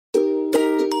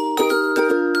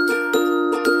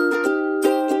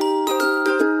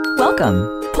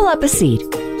Welcome. Pull up a seat,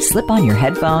 slip on your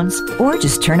headphones, or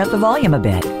just turn up the volume a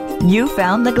bit. You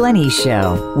found The Glenyce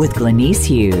Show with Glenyce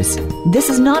Hughes. This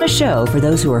is not a show for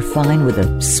those who are fine with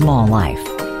a small life.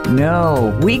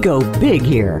 No, we go big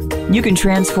here. You can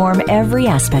transform every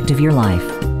aspect of your life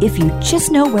if you just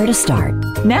know where to start.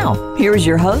 Now, here's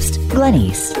your host,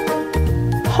 Glenyce.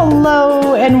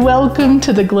 Hello and welcome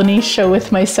to The Glenyce Show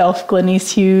with myself,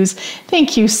 Glenyce Hughes.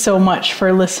 Thank you so much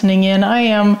for listening in. I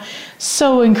am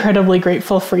so incredibly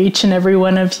grateful for each and every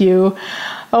one of you.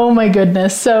 Oh my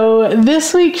goodness. So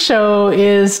this week's show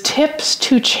is tips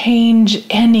to change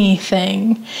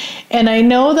anything. And I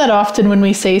know that often when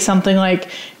we say something like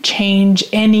change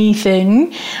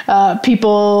anything,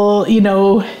 people,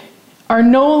 are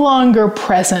no longer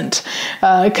present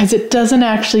because it doesn't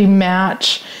actually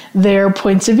match their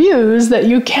points of views that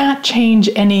you can't change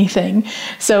anything.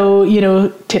 So,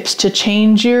 tips to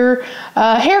change your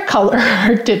hair color,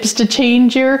 or tips to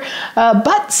change your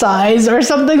butt size or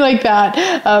something like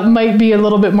that might be a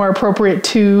little bit more appropriate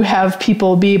to have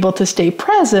people be able to stay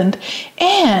present.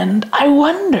 And I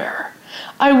wonder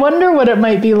what it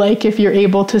might be like if you're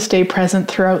able to stay present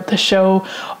throughout the show,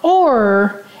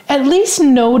 or at least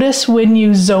notice when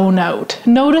you zone out.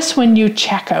 Notice when you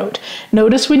check out.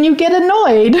 Notice when you get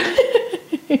annoyed.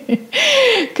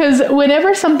 Because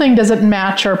whenever something doesn't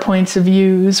match our points of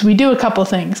views, we do a couple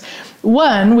things.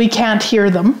 One, we can't hear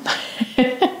them.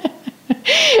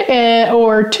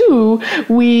 Or two,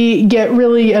 we get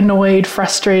really annoyed,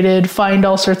 frustrated, find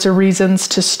all sorts of reasons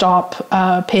to stop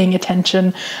paying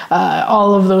attention,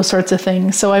 all of those sorts of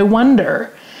things. So I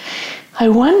wonder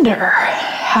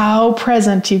how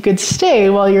present you could stay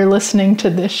while you're listening to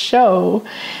this show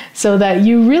so that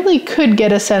you really could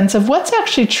get a sense of what's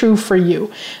actually true for you.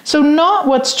 So not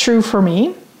what's true for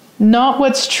me, not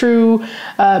what's true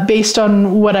based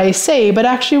on what I say, but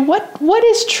actually what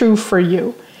is true for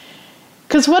you.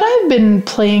 Because what I've been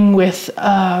playing with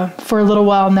for a little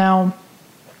while now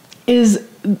is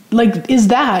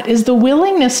the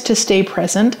willingness to stay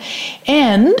present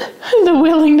and the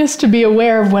willingness to be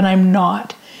aware of when I'm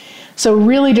not. So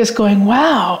really just going,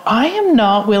 wow, I am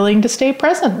not willing to stay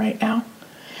present right now.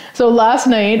 So last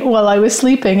night while I was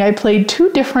sleeping, I played two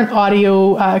different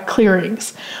audio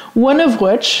clearings, one of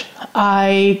which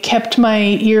I kept my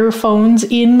earphones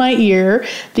in my ear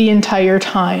the entire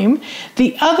time.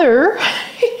 The other,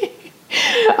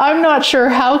 I'm not sure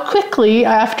how quickly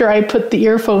after I put the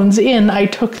earphones in, I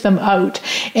took them out.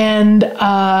 And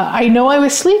I know I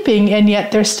was sleeping, and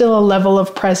yet there's still a level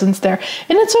of presence there.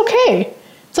 And it's okay.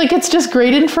 It's just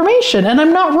great information, and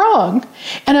I'm not wrong.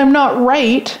 And I'm not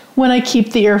right when I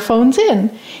keep the earphones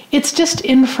in. It's just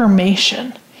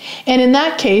information. And in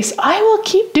that case, I will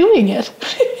keep doing it.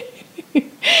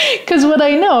 Because what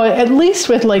I know, at least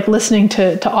with listening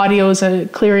to audios and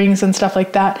clearings and stuff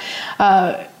like that,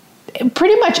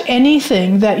 pretty much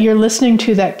anything that you're listening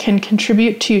to that can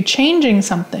contribute to changing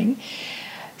something,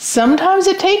 sometimes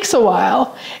it takes a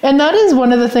while. And that is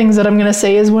one of the things that I'm going to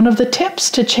say is one of the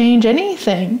tips to change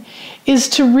anything is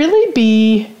to really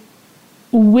be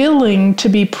willing to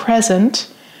be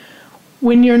present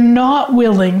when you're not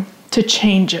willing to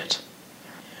change it.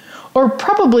 Or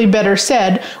probably better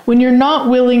said, when you're not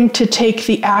willing to take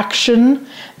the action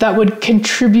that would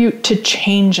contribute to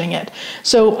changing it.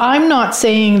 So I'm not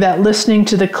saying that listening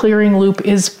to the clearing loop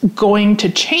is going to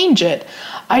change it.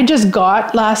 I just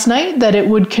got last night that it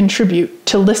would contribute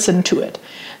to listen to it.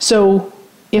 So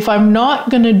if I'm not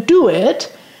going to do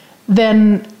it,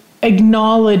 then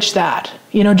acknowledge that.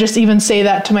 Just even say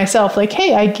that to myself,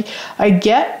 hey, I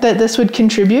get that this would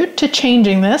contribute to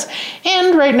changing this,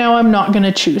 and right now I'm not going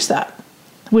to choose that.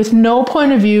 With no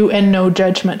point of view and no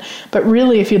judgment. But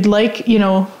really, if you'd like,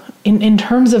 in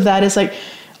terms of that, is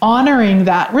honoring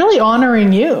that, really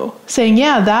honoring you, saying,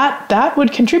 yeah, that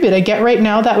would contribute. I get right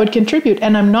now that would contribute,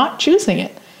 and I'm not choosing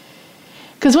it.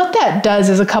 Because what that does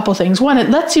is a couple things. One, it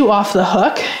lets you off the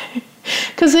hook,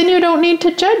 because then you don't need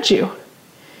to judge you.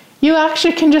 You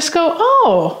actually can just go,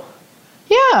 oh,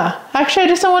 yeah, actually I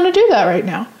just don't want to do that right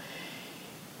now.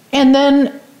 And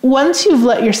then once you've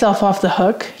let yourself off the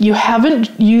hook, you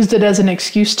haven't used it as an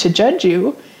excuse to judge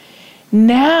you.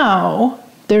 Now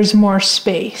there's more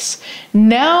space.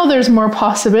 Now there's more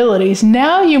possibilities.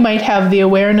 Now you might have the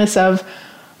awareness of,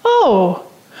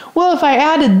 oh, well, if I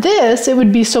added this, it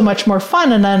would be so much more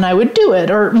fun, and then I would do it,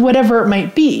 or whatever it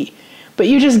might be. But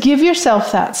you just give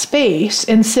yourself that space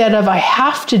instead of I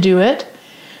have to do it,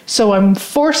 so I'm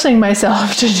forcing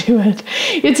myself to do it.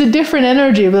 It's a different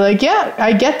energy. But yeah,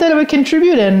 I get that it would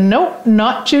contribute, and nope,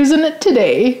 not choosing it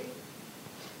today.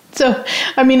 So,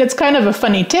 it's kind of a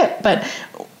funny tip, but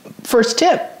first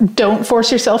tip, don't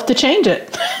force yourself to change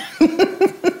it.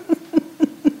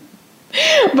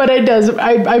 But it does.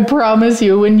 I promise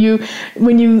you, when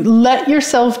you let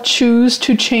yourself choose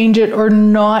to change it or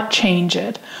not change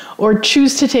it, or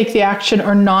choose to take the action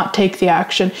or not take the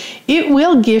action, it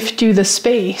will gift you the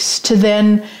space to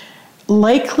then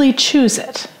likely choose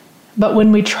it. But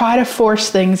when we try to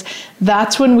force things,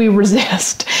 that's when we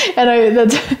resist.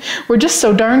 And we're just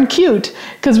so darn cute,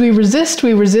 because we resist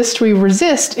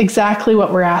exactly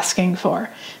what we're asking for.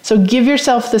 So give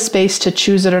yourself the space to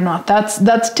choose it or not.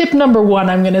 That's tip number 1,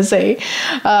 I'm going to say.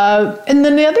 And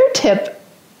then the other tip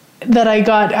that I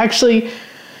got actually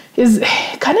is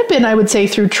kind of been, I would say,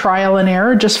 through trial and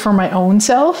error, just for my own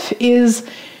self, is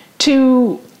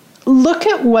to look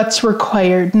at what's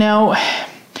required. Now,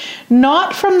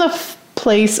 not from the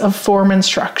place of form and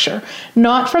structure,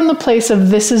 not from the place of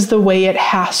this is the way it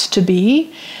has to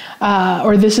be,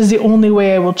 or this is the only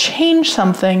way I will change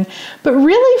something, but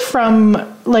really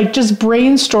from like just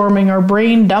brainstorming or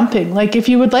brain dumping. Like, if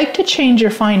you would like to change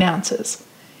your finances,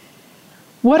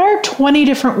 what are 20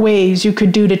 different ways you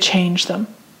could do to change them?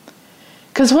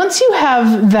 Because once you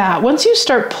have that, once you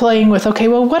start playing with, okay,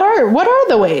 well, what are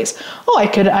the ways? Oh, I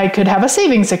could have a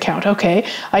savings account. Okay,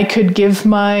 I could give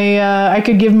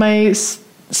my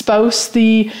spouse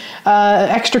the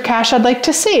extra cash I'd like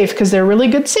to save because they're a really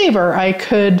good saver. I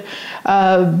could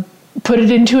put it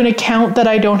into an account that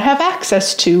I don't have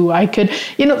access to. I could,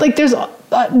 there's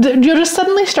you'll just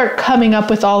suddenly start coming up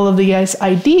with all of these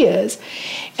ideas,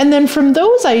 and then from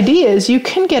those ideas, you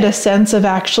can get a sense of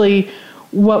actually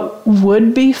what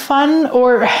would be fun,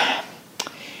 or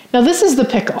now this is the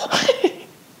pickle.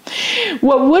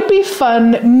 What would be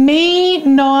fun may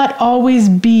not always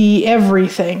be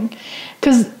everything,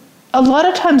 because a lot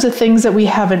of times the things that we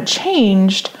haven't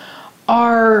changed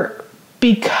are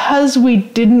because we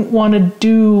didn't want to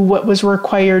do what was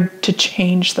required to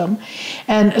change them.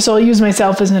 And so I'll use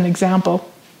myself as an example.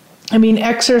 I mean,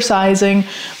 exercising,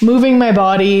 moving my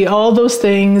body, all those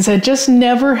things, it just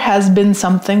never has been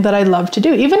something that I love to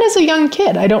do. Even as a young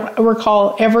kid, I don't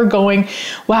recall ever going,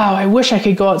 wow, I wish I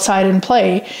could go outside and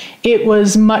play. It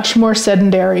was much more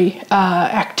sedentary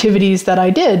activities that I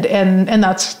did, and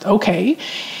that's okay.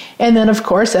 And then, of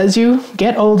course, as you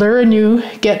get older and you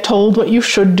get told what you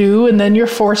should do, and then you're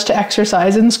forced to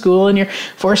exercise in school and you're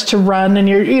forced to run and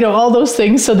you're, all those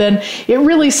things. So then it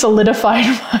really solidified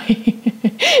my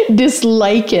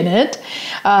dislike in it.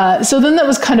 So then that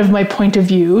was kind of my point of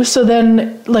view. So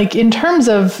then, like, in terms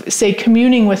of, say,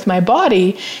 communing with my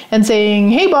body and saying,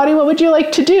 hey, body, what would you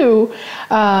like to do?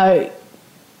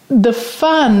 The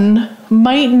fun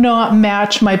might not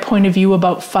match my point of view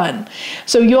about fun.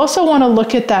 So you also want to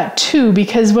look at that too,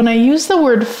 because when I use the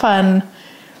word fun,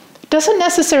 it doesn't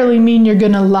necessarily mean you're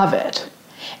going to love it.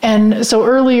 And so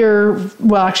later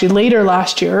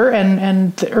last year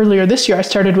and earlier this year, I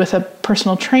started with a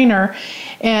personal trainer,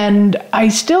 and I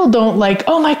still don't like,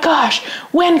 oh my gosh,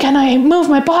 when can I move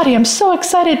my body? I'm so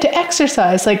excited to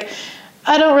exercise. Like,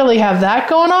 I don't really have that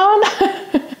going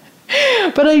on.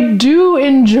 But I do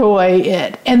enjoy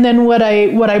it. And then what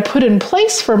I put in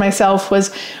place for myself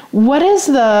was,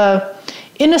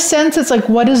 in a sense, it's like,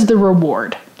 what is the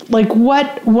reward? Like,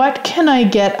 what can I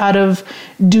get out of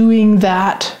doing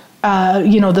that,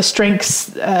 the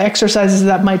strengths exercises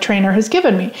that my trainer has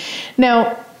given me?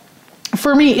 Now,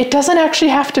 for me, it doesn't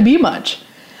actually have to be much.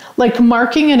 Like,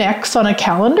 marking an X on a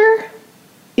calendar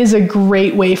is a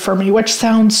great way for me, which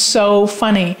sounds so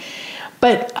funny.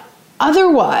 But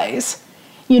otherwise,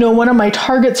 one of my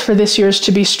targets for this year is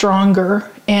to be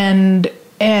stronger and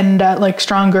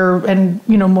stronger and,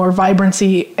 more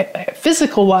vibrancy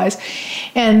physical wise.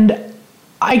 And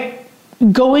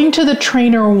going to the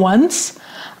trainer once,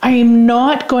 I am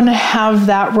not going to have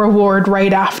that reward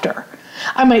right after.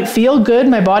 I might feel good,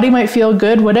 my body might feel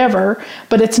good, whatever,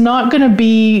 but it's not going to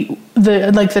be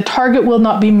the target will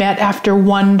not be met after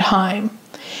one time.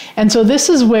 And so this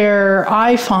is where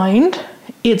I find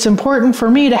it's important for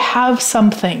me to have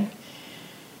something.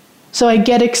 So I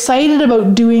get excited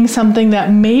about doing something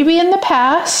that maybe in the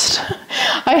past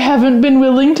I haven't been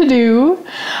willing to do.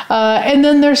 And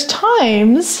then there's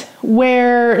times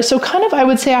where, so kind of I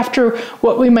would say after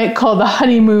what we might call the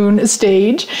honeymoon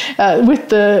stage with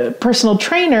the personal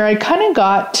trainer, I kind of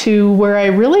got to where I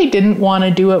really didn't want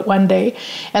to do it one day.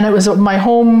 And it was my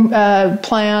home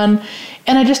plan,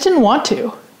 and I just didn't want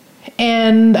to.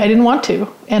 And I didn't want to,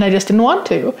 and I just didn't want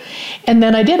to. And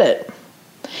then I did it.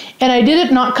 And I did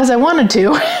it not because I wanted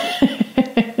to.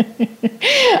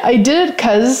 I did it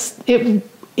because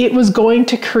it was going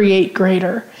to create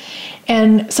greater.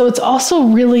 And so it's also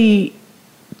really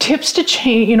tips to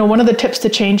change, one of the tips to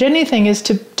change anything is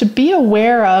to be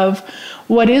aware of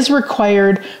what is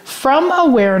required from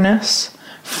awareness,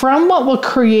 from what will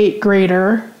create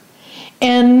greater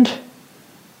and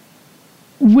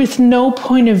with no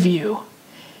point of view,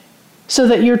 so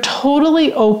that you're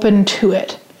totally open to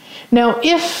it. Now,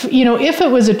 if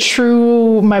it was a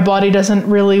true, my body doesn't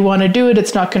really want to do it,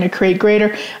 it's not going to create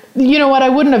greater, you know what, I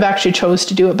wouldn't have actually chose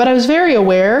to do it. But I was very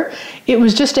aware it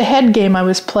was just a head game I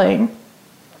was playing.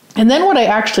 And then what I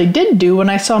actually did do when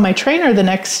I saw my trainer the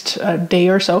next day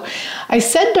or so, I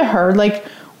said to her, like,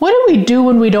 what do we do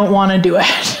when we don't want to do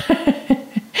it?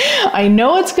 I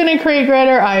know it's going to create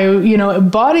greater.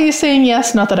 Body is saying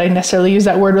yes. Not that I necessarily use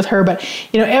that word with her, but,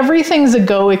 everything's a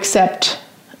go except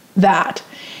that.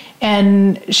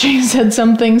 And she said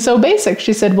something so basic.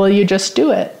 She said, well, you just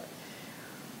do it.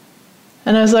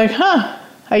 And I was like,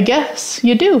 I guess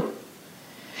you do.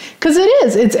 Because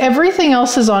it's everything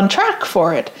else is on track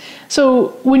for it. So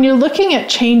when you're looking at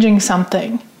changing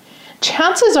something,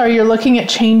 chances are you're looking at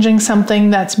changing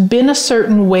something that's been a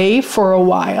certain way for a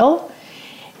while,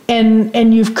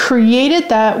 and you've created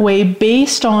that way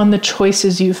based on the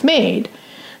choices you've made.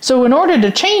 So in order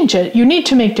to change it, you need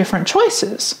to make different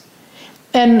choices.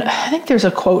 And I think there's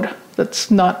a quote that's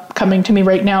not coming to me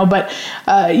right now, but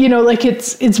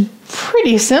it's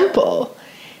pretty simple.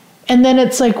 And then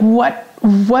it's like,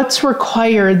 what's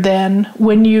required then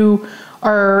when you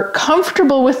are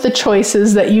comfortable with the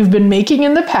choices that you've been making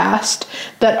in the past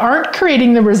that aren't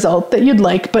creating the result that you'd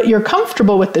like, but you're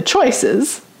comfortable with the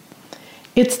choices?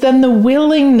 It's then the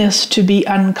willingness to be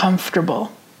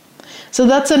uncomfortable. So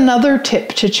that's another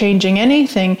tip to changing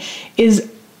anything,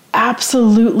 is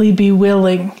absolutely be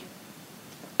willing.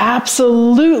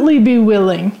 Absolutely be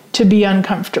willing to be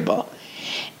uncomfortable.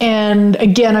 And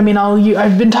again,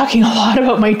 I've been talking a lot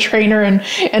about my trainer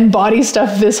and body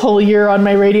stuff this whole year on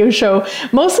my radio show,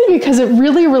 mostly because it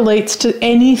really relates to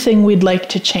anything we'd like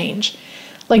to change.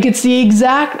 Like it's the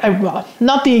exact,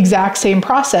 not the exact same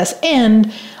process.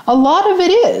 And a lot of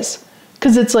it is,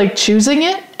 because it's like choosing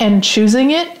it and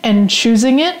choosing it and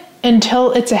choosing it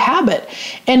until it's a habit,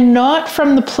 and not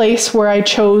from the place where I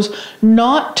chose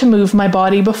not to move my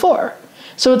body before.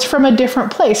 So it's from a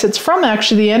different place. It's from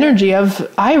actually the energy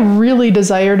of, I really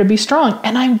desire to be strong,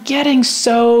 and I'm getting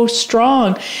so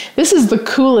strong. This is the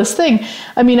coolest thing.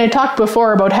 I talked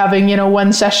before about having,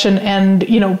 one session and,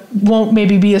 won't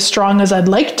maybe be as strong as I'd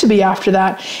like to be after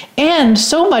that. And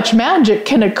so much magic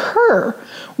can occur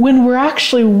when we're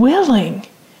actually willing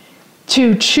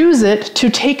to choose it, to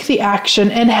take the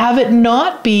action, and have it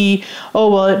not be,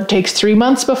 it takes 3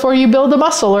 months before you build a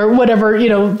muscle, or whatever,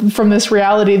 from this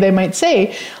reality they might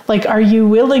say. Like, are you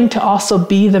willing to also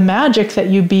be the magic that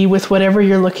you be with whatever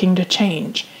you're looking to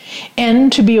change?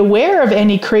 And to be aware of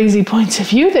any crazy points of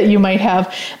view that you might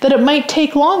have, that it might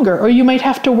take longer, or you might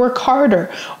have to work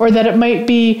harder, or that it might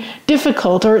be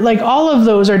difficult, or like all of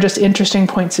those are just interesting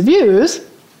points of views.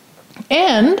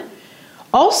 And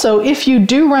also, if you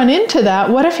do run into that,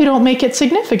 what if you don't make it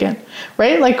significant,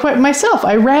 right? Like myself,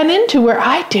 I ran into where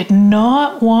I did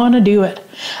not want to do it.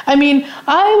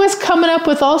 I was coming up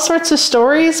with all sorts of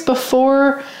stories probably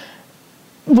for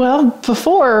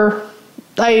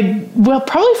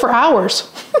hours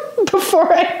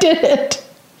before I did it.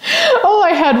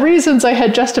 I had reasons, I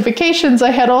had justifications,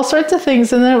 I had all sorts of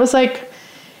things. And then it was like,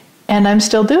 and I'm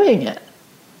still doing it.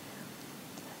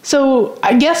 So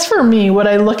I guess for me, what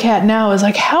I look at now is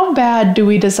like, how bad do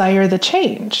we desire the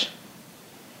change?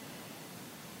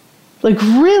 Like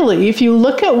really, if you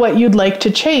look at what you'd like to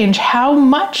change, how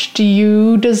much do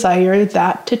you desire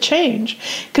that to change?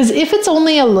 Because if it's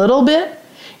only a little bit,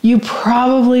 you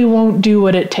probably won't do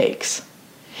what it takes.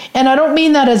 And I don't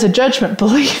mean that as a judgment,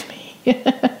 believe me.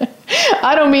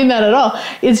 I don't mean that at all.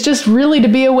 It's just really to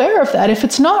be aware of that. If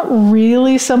it's not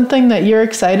really something that you're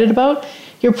excited about,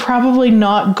 you're probably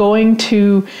not going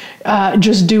to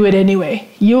just do it anyway.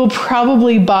 You'll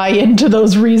probably buy into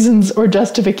those reasons or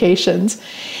justifications.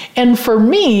 And for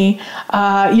me,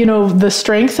 the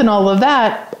strength and all of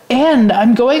that, and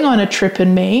I'm going on a trip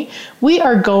in May. We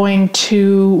are going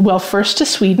to, first to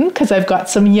Sweden, because I've got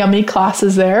some yummy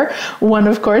classes there. One,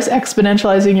 of course,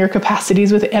 exponentializing your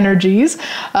capacities with energies.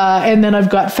 And then I've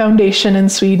got foundation in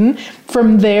Sweden.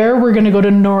 From there, we're going to go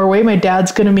to Norway. My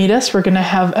dad's going to meet us. We're going to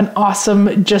have an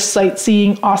awesome, just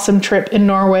sightseeing, awesome trip in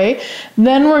Norway.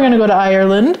 Then we're going to go to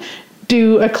Ireland,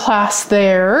 do a class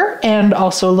there, and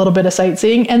also a little bit of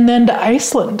sightseeing, and then to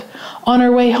Iceland on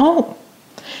our way home.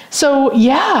 So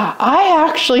yeah, I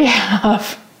actually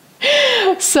have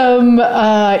some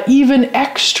even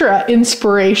extra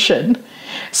inspiration.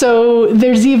 So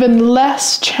there's even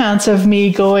less chance of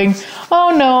me going,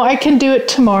 oh no, I can do it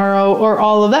tomorrow, or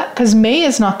all of that, because May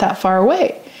is not that far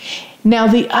away. Now,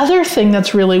 the other thing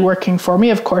that's really working for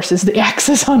me, of course, is the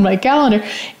X's on my calendar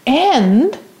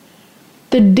and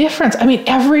the difference. I mean,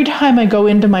 every time I go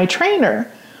into my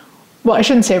trainer, well, I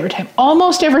shouldn't say every time,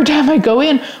 almost every time I go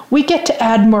in, we get to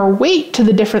add more weight to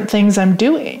the different things I'm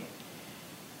doing.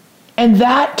 And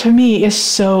that to me is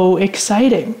so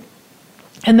exciting.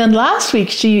 And then last week,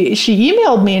 she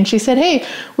emailed me and she said, hey,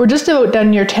 we're just about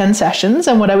done your 10 sessions.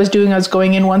 And what I was doing, I was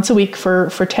going in once a week for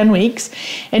 10 weeks.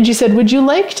 And she said, would you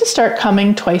like to start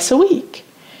coming twice a week?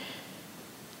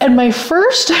 And my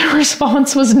first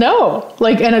response was no.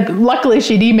 Luckily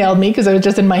she'd emailed me because I was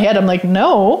just in my head. I'm like,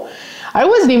 no, I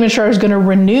wasn't even sure I was going to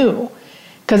renew.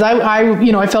 Because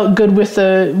I felt good with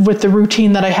the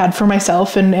routine that I had for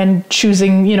myself and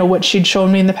choosing, what she'd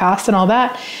shown me in the past and all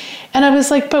that. And I was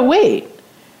like, but wait.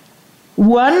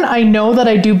 One, I know that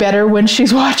I do better when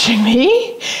she's watching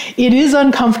me. It is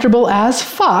uncomfortable as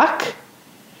fuck.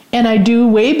 And I do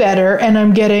way better. And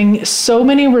I'm getting so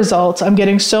many results. I'm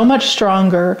getting so much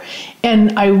stronger.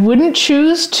 And I wouldn't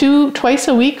choose twice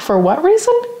a week for what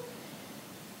reason?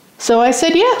 So I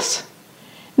said yes.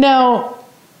 Now,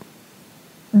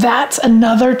 that's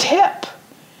another tip,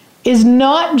 is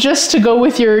not just to go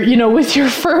with your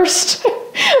first,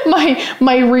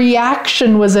 my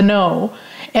reaction was a no.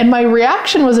 And my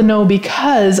reaction was a no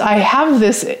because I have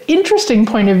this interesting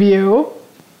point of view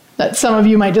that some of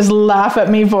you might just laugh at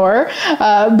me for.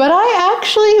 But I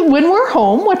actually, when we're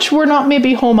home, which we're not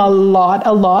maybe home a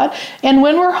lot, and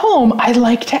when we're home, I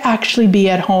like to actually be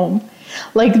at home.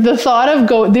 Like the thought of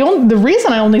the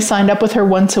reason I only signed up with her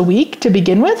once a week to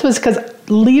begin with was because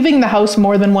leaving the house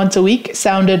more than once a week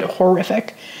sounded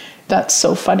horrific. That's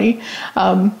so funny.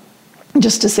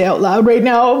 Just to say out loud right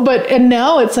now, and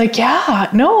now it's like, yeah,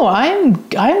 no, I'm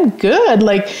good.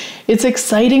 Like, it's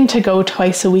exciting to go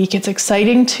twice a week. It's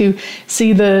exciting to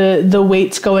see the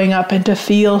weights going up and to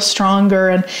feel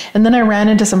stronger. And then I ran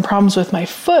into some problems with my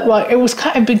foot. Well,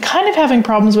 I've been kind of having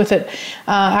problems with it,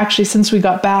 actually, since we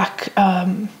got back,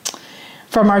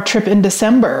 from our trip in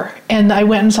December. And I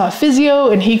went and saw a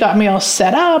physio and he got me all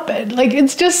set up.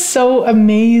 It's just so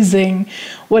amazing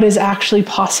what is actually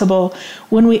possible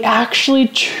when we actually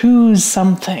choose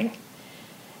something.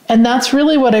 And that's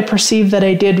really what I perceive that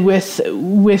I did with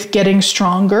getting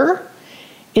stronger,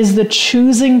 is the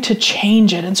choosing to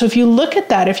change it. And so if you look at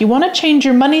that, if you want to change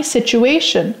your money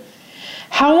situation,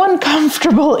 how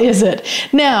uncomfortable is it?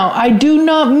 Now, I do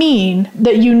not mean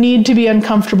that you need to be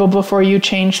uncomfortable before you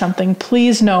change something.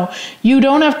 Please no. You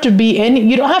don't have to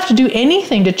do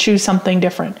anything to choose something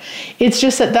different. It's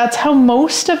just that that's how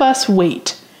most of us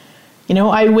wait.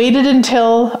 I waited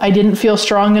until I didn't feel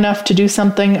strong enough to do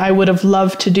something I would have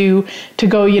loved to do, to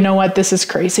go, you know what, this is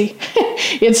crazy.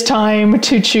 It's time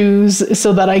to choose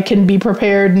so that I can be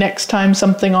prepared next time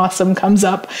something awesome comes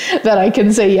up that I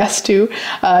can say yes to.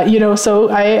 So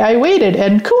I waited,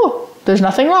 and cool, there's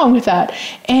nothing wrong with that.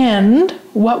 And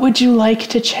what would you like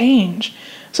to change?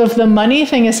 So if the money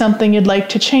thing is something you'd like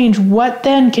to change, what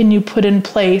then can you put in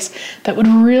place that would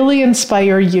really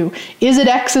inspire you? Is it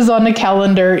X's on the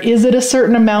calendar? Is it a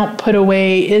certain amount put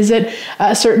away? Is it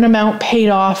a certain amount paid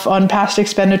off on past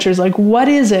expenditures? What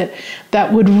is it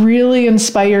that would really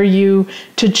inspire you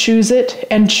to choose it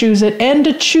and to choose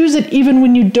it even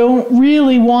when you don't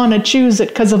really want to choose it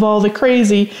because of all the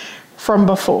crazy from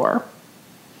before?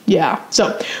 Yeah,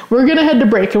 so we're going to head to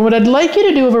break. And what I'd like you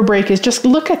to do over break is just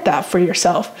look at that for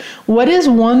yourself. What is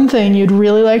one thing you'd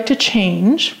really like to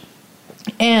change?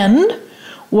 And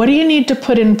what do you need to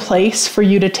put in place for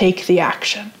you to take the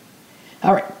action?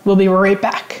 All right, we'll be right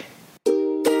back.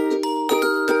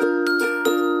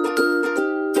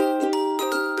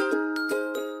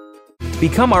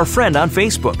 Become our friend on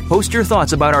Facebook. Post your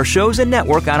thoughts about our shows and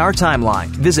network on our timeline.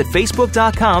 Visit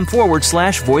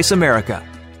facebook.com/Voice America.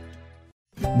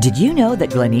 Did you know that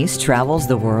Glenyce travels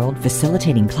the world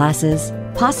facilitating classes,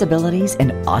 possibilities,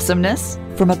 and awesomeness?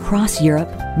 From across Europe,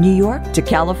 New York to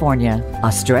California,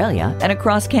 Australia, and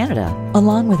across Canada,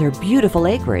 along with her beautiful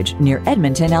acreage near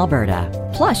Edmonton, Alberta.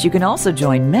 Plus, you can also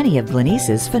join many of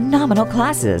Glenyce's phenomenal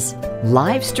classes,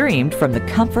 live streamed from the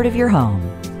comfort of your home.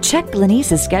 Check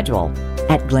Glenyce's schedule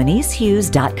at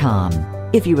GlenyceHughes.com.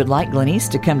 If you would like Glenyce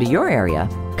to come to your area,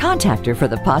 contact her for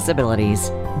the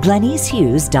possibilities.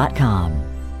 GlenyceHughes.com.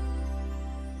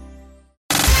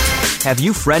 Have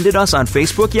you friended us on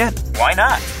Facebook yet? Why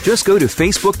not? Just go to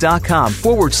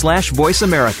facebook.com/Voice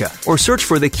America or search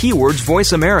for the keywords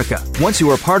Voice America. Once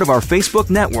you are part of our Facebook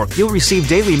network, you'll receive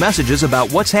daily messages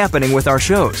about what's happening with our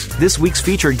shows, this week's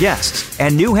featured guests,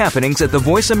 and new happenings at the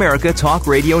Voice America Talk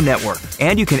Radio Network.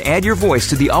 And you can add your voice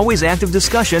to the always active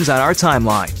discussions on our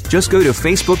timeline. Just go to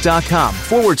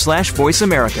facebook.com/Voice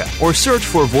America or search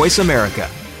for Voice America.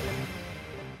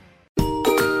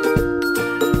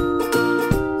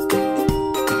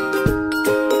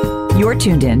 You're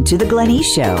tuned in to The Glenyce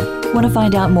Show. Want to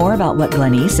find out more about what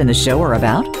Glenyce and the show are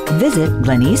about? Visit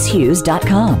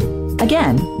GlenyceHughes.com.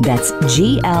 Again, that's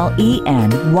GLENYCE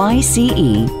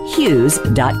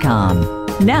Hughes.com.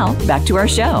 Now, back to our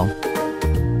show.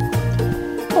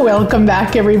 Welcome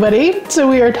back, everybody. So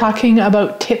we are talking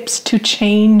about tips to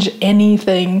change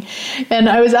anything. And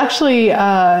I was actually,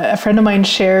 a friend of mine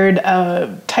shared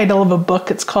a title of a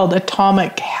book. It's called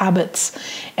Atomic Habits.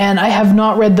 And I have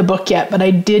not read the book yet, but I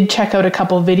did check out a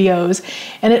couple videos.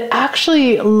 And it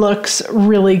actually looks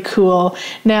really cool.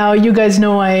 Now, you guys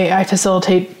know I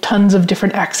facilitate tons of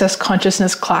different access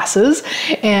consciousness classes.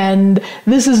 And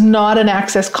this is not an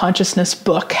access consciousness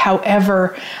book.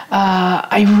 However,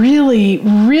 I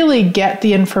really get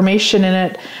the information in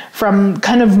it from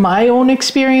kind of my own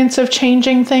experience of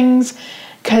changing things.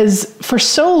 Because for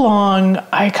so long,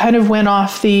 I kind of went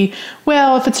off the,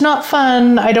 well, if it's not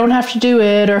fun, I don't have to do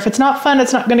it. Or if it's not fun,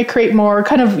 it's not going to create more.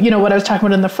 Kind of, what I was talking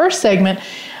about in the first segment.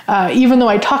 Even though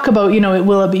I talk about,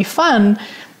 will it be fun?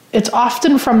 It's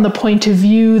often from the point of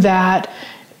view that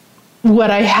what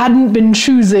I hadn't been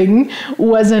choosing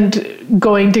wasn't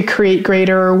going to create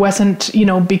greater, or wasn't,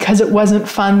 because it wasn't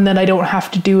fun, then I don't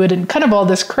have to do it, and kind of all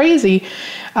this crazy.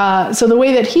 So the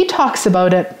way that he talks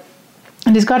about it,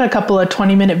 and he's got a couple of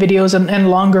 20-minute videos and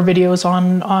longer videos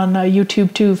on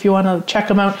YouTube too, if you want to check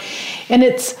them out. And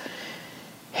it's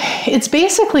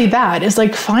basically that, is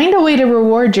like, find a way to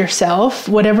reward yourself,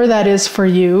 whatever that is for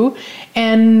you.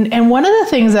 And one of the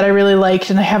things that I really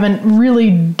liked, and I haven't really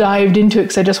dived into it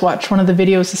because I just watched one of the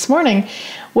videos this morning,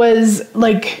 was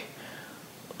like,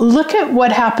 look at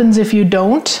what happens if you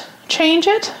don't change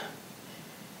it.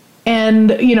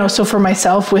 And, so for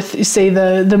myself with, say,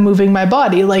 the moving my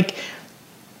body, like,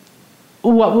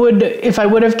 if I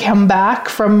would have come back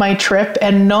from my trip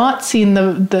and not seen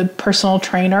the personal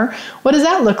trainer, what does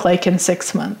that look like in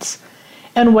 6 months?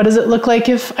 And what does it look like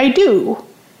if I do?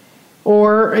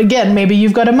 Or again, maybe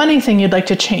you've got a money thing you'd like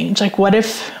to change. Like, what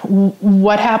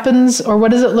happens, or what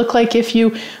does it look like if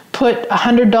you put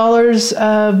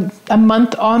 $100 a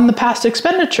month on the past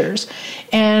expenditures?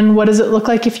 And what does it look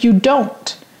like if you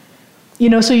don't?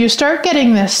 So you start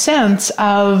getting this sense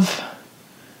of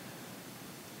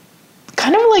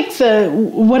kind of like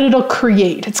what it'll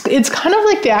create. It's kind of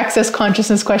like the access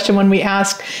consciousness question when we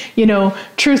ask,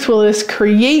 truth, will this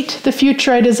create the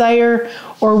future I desire,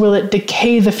 or will it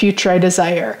decay the future I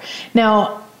desire?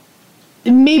 Now,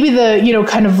 maybe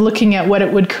kind of looking at what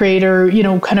it would create, or,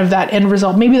 kind of that end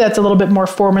result, maybe that's a little bit more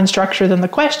form and structure than the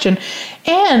question.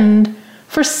 And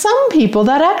for some people,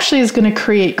 that actually is going to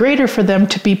create greater for them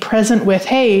to be present with,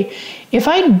 hey, if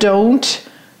I don't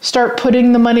start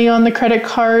putting the money on the credit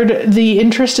card, the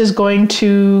interest is going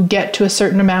to get to a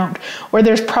certain amount. Or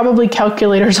there's probably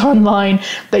calculators online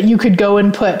that you could go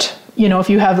and put, if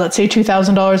you have, let's say,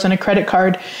 $2,000 on a credit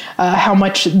card, how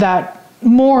much that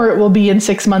more it will be in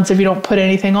 6 months if you don't put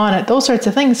anything on it, those sorts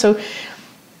of things. So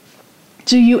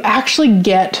do you actually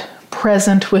get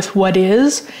present with what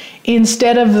is,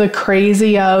 instead of the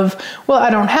crazy of, well, I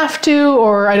don't have to,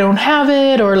 or I don't have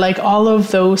it, or like all of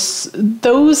those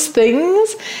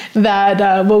things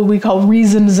that what we call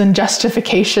reasons and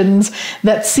justifications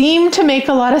that seem to make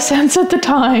a lot of sense at the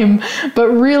time, but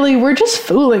really we're just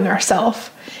fooling ourselves.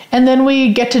 And then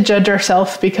we get to judge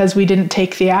ourselves because we didn't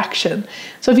take the action.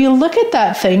 So if you look at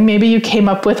that thing, maybe you came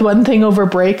up with one thing over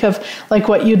break of like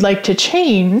what you'd like to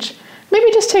change,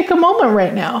 maybe just take a moment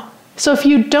right now. So if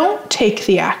you don't take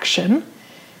the action,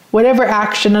 whatever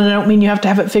action, and I don't mean you have to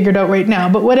have it figured out right now,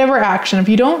 but whatever action, if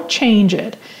you don't change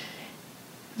it,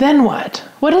 then what?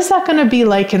 What is that going to be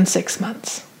like in 6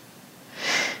 months?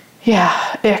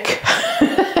 Yeah, ick.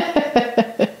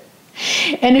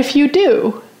 And if you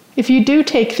do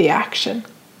take the action,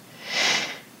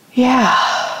 yeah.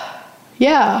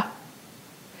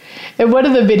 And one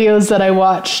of the videos that I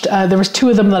watched, there was two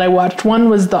of them that I watched. One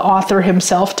was the author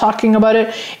himself talking about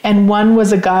it, and one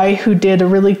was a guy who did a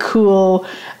really cool,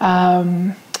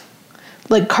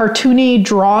 like cartoony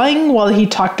drawing while he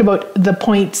talked about the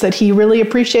points that he really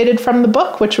appreciated from the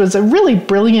book, which was a really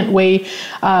brilliant way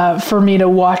for me to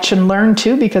watch and learn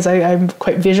too, because I'm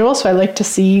quite visual, so I like to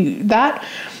see that.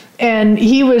 And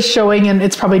he was showing, and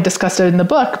it's probably discussed in the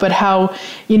book, but how,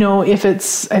 if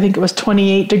it's, I think it was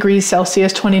 28 degrees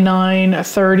Celsius, 29,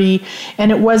 30,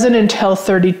 and it wasn't until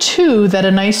 32 that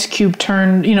an ice cube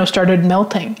started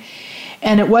melting.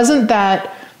 And it wasn't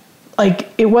that,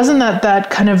 that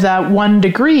kind of that 1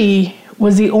 degree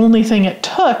was the only thing it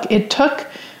took. It took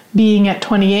being at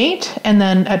 28, and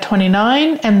then at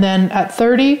 29, and then at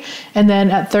 30, and then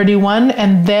at 31,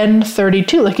 and then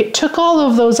 32. Like, it took all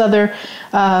of those other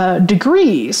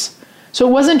degrees So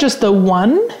it wasn't just the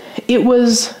one, it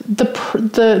was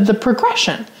the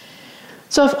progression.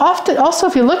 So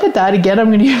if you look at that, again, I'm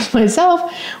going to use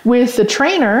myself with the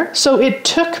trainer. So it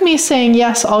took me saying,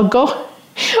 yes, I'll go.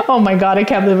 Oh my God, I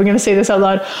can't believe I'm going to say this out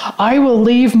loud. I will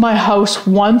leave my house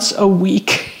once a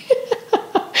week.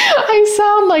 I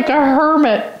sound like a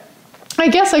hermit. I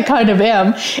guess I kind of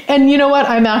am. And you know what?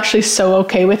 I'm actually so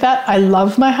okay with that. I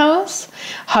love my house.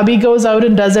 Hubby goes out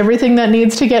and does everything that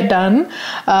needs to get done.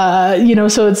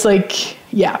 So it's like,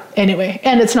 yeah, anyway.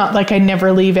 And it's not like I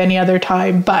never leave any other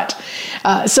time. But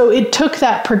so it took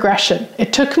that progression.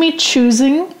 It took me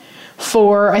choosing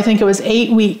for, I think it was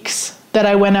 8 weeks that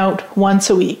I went out once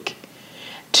a week,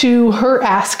 to her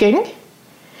asking,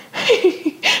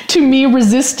 to me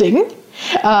resisting.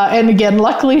 And again,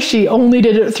 luckily she only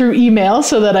did it through email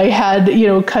so that I had,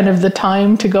 kind of the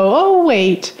time to go, oh,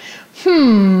 wait,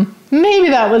 maybe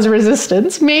that was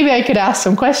resistance. Maybe I could ask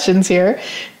some questions here,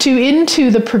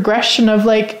 into the progression of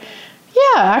like,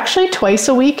 yeah, actually twice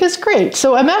a week is great.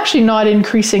 So I'm actually not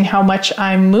increasing how much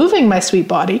I'm moving my sweet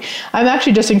body. I'm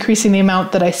actually just increasing the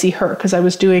amount that I see her, because I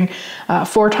was doing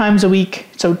 4 times a week.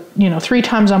 So, 3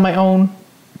 times on my own,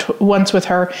 once with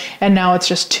her, and now it's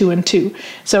just 2 and 2.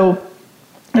 So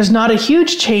there's not a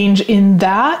huge change in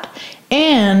that,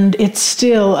 and it's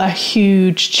still a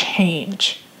huge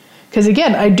change. Because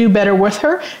again, I do better with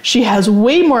her. She has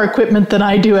way more equipment than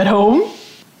I do at home.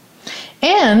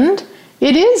 And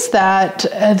it is that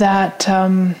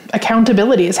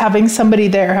accountability, is having somebody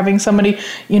there, having somebody,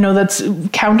 that's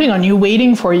counting on you,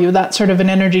 waiting for you, that sort of an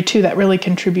energy too, that really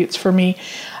contributes for me.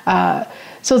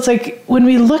 So it's like, when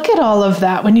we look at all of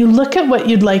that, when you look at what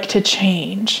you'd like to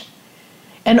change,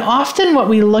 and often what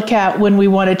we look at when we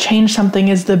want to change something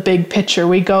is the big picture.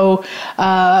 We go,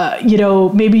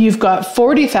 maybe you've got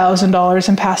 $40,000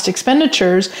 in past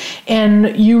expenditures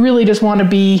and you really just want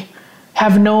to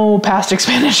have no past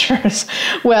expenditures.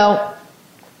 Well,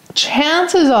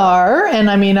 chances are, and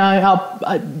I mean, I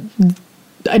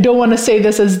don't want to say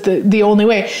this as the only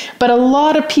way, but a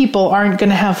lot of people aren't going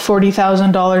to have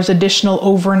 $40,000 additional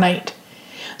overnight.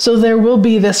 So there will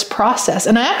be this process.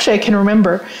 And I can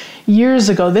remember years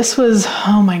ago, this was,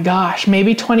 oh my gosh,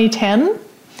 maybe 2010.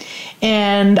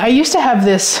 And I used to have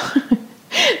this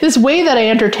this way that I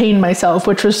entertained myself,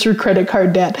 which was through credit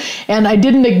card debt. And I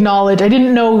probably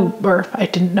didn't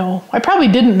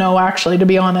know actually, to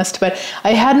be honest, but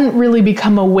I hadn't really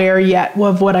become aware yet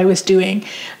of what I was doing.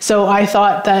 So I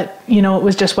thought that, it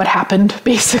was just what happened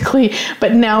basically.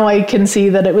 But now I can see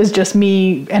that it was just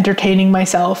me entertaining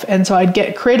myself. And so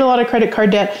I'd create a lot of credit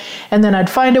card debt, and then I'd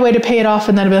find a way to pay it off.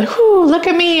 And then I'd be like, whoo, look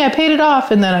at me, I paid it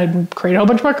off. And then I'd create a whole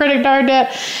bunch more credit card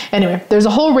debt. Anyway, there's a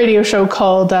whole radio show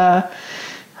called,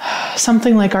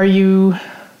 something like, are you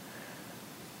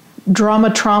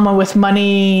trauma with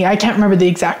money? I can't remember the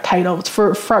exact title. It's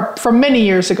from many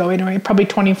years ago anyway, probably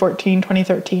 2014,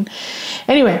 2013.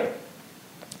 Anyway,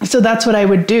 so that's what I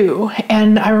would do.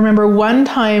 And I remember one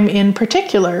time in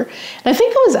particular, and I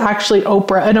think it was actually an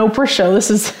Oprah show.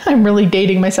 I'm really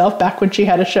dating myself, back when she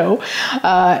had a show.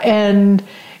 And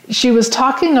she was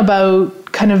talking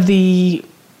about kind of the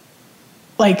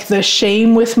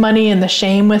shame with money and the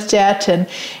shame with debt.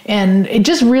 And it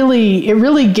just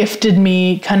really gifted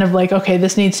me kind of like, okay,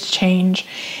 this needs to change.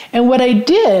 And what I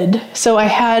did, so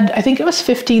I think it was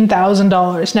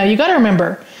 $15,000. Now you got to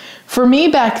remember, for me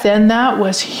back then, that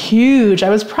was huge. I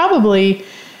was probably,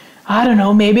 I don't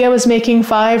know, maybe I was making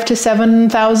 $5,000 to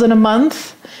 $7,000 a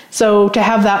month. So to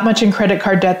have that much in credit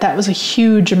card debt, that was a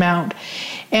huge amount.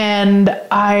 And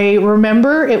I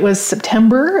remember it was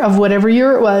September of whatever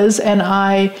year it was, and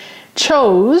I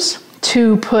chose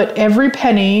to put every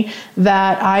penny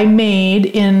that I made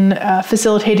in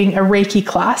facilitating a Reiki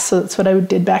class. So that's what I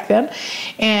did back then.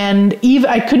 And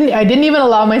I didn't even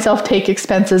allow myself to take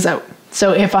expenses out.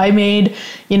 So if I made,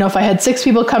 if I had 6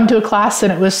 people come to a class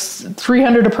and it was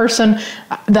 $300 a person,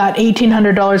 that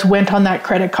 $1,800 went on that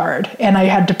credit card, and I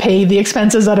had to pay the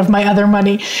expenses out of my other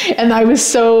money. And I was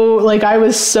so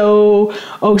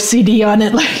OCD on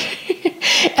it,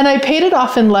 and I paid it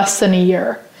off in less than a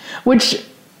year, which,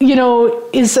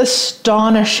 is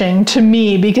astonishing to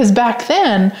me, because back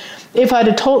then, if I'd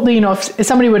have told, if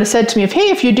somebody would have said to me,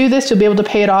 if you do this, you'll be able to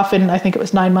pay it off in, I think it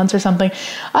was 9 months or something,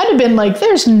 I'd have been like,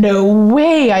 there's no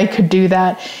way I could do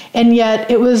that. And yet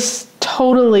it was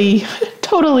totally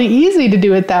easy to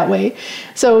do it that way.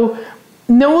 So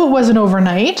no, it wasn't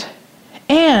overnight.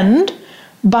 And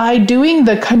by doing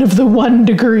the kind of the 1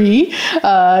 degree,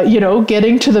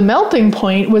 getting to the melting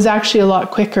point was actually a lot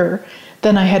quicker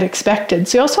than I had expected.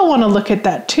 So you also want to look at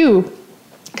that too,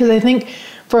 because I think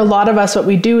For a lot of us, what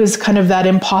we do is kind of that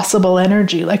impossible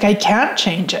energy. Like, I can't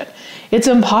change it. It's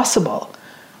impossible.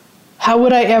 How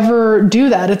would I ever do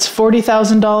that? It's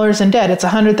 $40,000 in debt. It's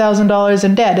 $100,000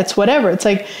 in debt. It's whatever. It's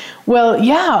like, well,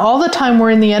 yeah, all the time we're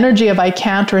in the energy of I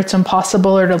can't, or it's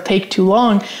impossible, or it'll take too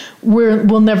long.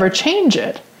 We'll never change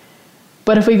it.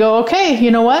 But if we go, okay,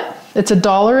 you know what? It's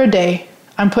 $1 a day.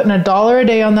 I'm putting $1 a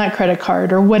day on that credit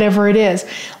card, or whatever it is.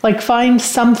 Like, find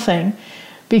something,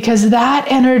 because that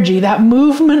energy, that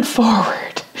movement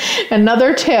forward.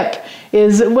 Another tip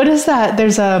is, what is that?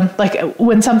 There's like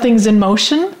when something's in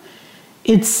motion,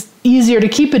 it's easier to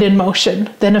keep it in motion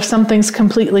than if something's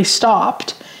completely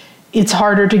stopped. It's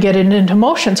harder to get it into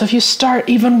motion. So if you start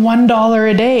even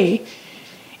 $1 a day,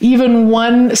 even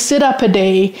one sit-up a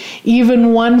day,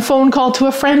 even one phone call to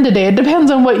a friend a day, it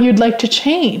depends on what you'd like to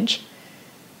change.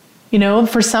 You know,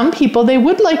 for some people, they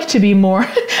would like to be more.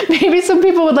 Maybe some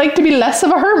people would like to be less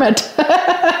of a hermit.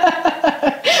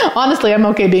 Honestly, I'm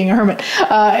okay being a hermit.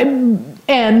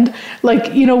 And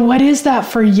like, you know, what is that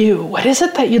for you? What is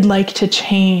it that you'd like to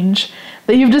change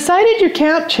that you've decided you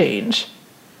can't change?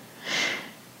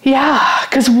 Yeah,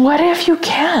 because what if you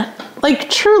can? Like,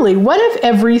 truly, what if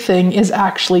everything is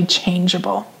actually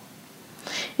changeable?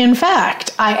 In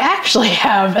fact, I actually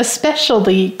have a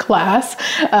specialty class.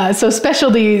 So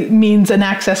specialty means an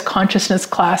Access Consciousness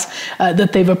class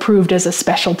that they've approved as a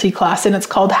specialty class, and it's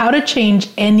called How to Change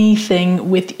Anything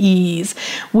with Ease.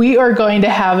 We are going to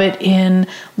have it in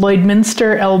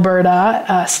Lloydminster,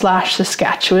 Alberta /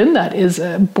 Saskatchewan. That is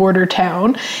a border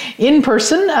town. In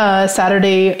person,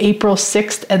 Saturday, April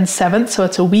 6th and 7th, so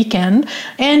it's a weekend.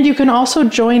 And you can also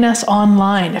join us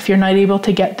online. If you're not able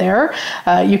to get there,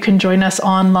 you can join us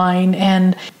online,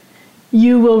 and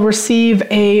you will receive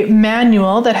a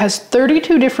manual that has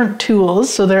 32 different tools.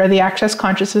 So there are the Access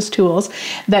Consciousness tools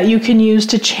that you can use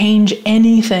to change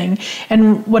anything.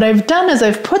 And what I've done is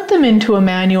I've put them into a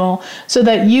manual so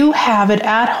that you have it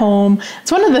at home.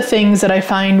 It's one of the things that I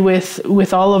find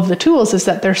with all of the tools is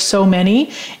that there's so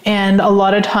many. And a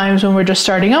lot of times when we're just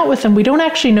starting out with them, we don't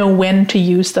actually know when to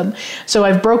use them. So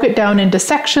I've broke it down into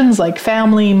sections like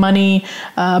family, money,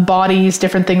 bodies,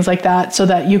 different things like that, so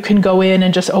that you can go in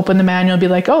and just open the manual and be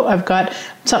like, oh, I've got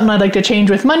something I'd like to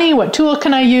change with money. What tool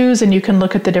can I use? And you can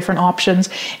look at the different options.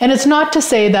 And it's not to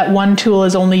say that one tool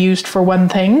is only used for one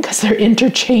thing, because they're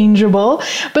interchangeable,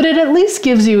 but it at least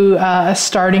gives you a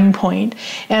starting point.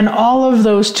 And all of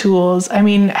those tools, I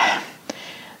mean,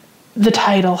 the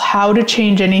title, How to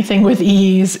Change Anything with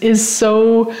Ease, is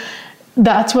so...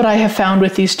 That's what I have found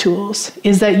with these tools,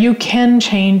 is that you can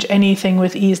change anything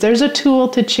with ease. There's a tool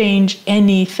to change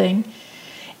anything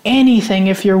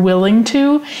if you're willing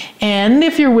to, and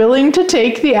if you're willing to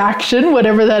take the action,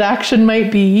 whatever that action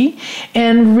might be,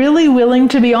 and really willing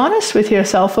to be honest with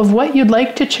yourself of what you'd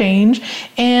like to change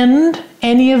and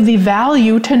any of the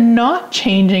value to not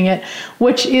changing it,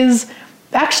 which is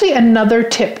actually another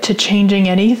tip to changing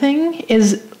anything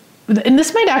is, and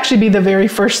this might actually be the very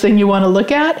first thing you want to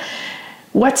look at,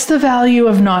 what's the value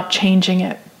of not changing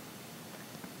it?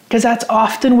 Because that's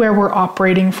often where we're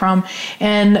operating from.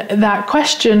 And that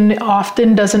question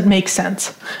often doesn't make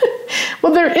sense.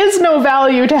 Well, there is no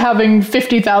value to having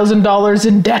 $50,000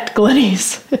 in debt,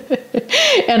 Glenyce.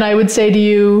 And I would say to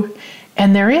you,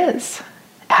 and there is.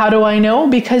 How do I know?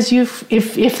 Because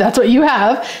if that's what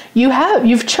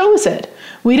you've chose it.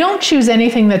 We don't choose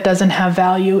anything that doesn't have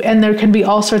value. And there can be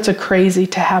all sorts of crazy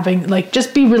to having, like,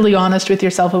 just be really honest with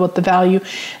yourself about the value.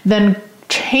 Then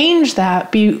change that,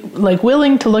 be like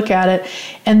willing to look at it,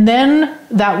 and then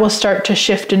that will start to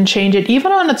shift and change it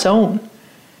even on its own.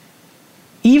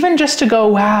 Even just to go,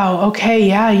 wow, okay,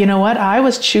 yeah, you know what? I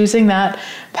was choosing that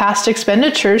past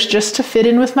expenditures just to fit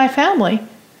in with my family.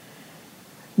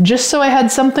 Just so I had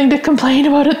something to complain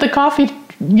about at the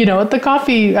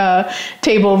coffee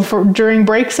table during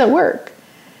breaks at work.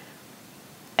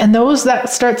 And that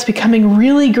starts becoming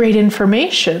really great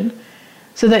information,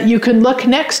 so that you can look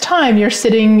next time you're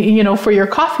sitting, for your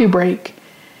coffee break,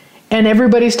 and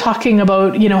everybody's talking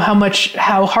about,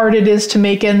 how hard it is to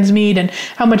make ends meet and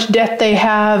how much debt they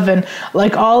have and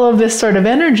like all of this sort of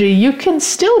energy. You can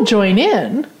still join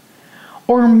in,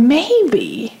 or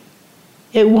maybe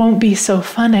it won't be so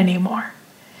fun anymore.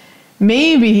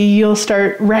 Maybe you'll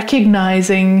start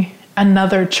recognizing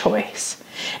another choice.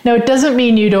 Now, it doesn't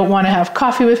mean you don't want to have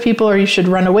coffee with people, or you should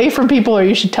run away from people, or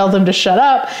you should tell them to shut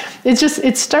up. It's just,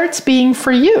 it starts being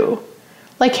for you.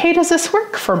 Like, hey, does this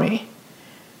work for me?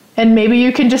 And maybe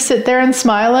you can just sit there and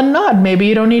smile and nod. Maybe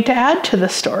you don't need to add to the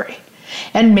story.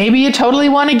 And maybe you totally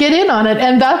want to get in on it,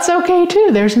 and that's okay too.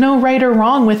 There's no right or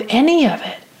wrong with any of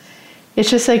it. It's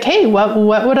just like, hey, what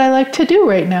would I like to do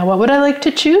right now? What would I like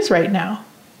to choose right now?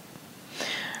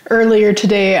 earlier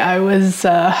today, I was,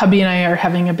 hubby and I are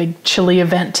having a big chili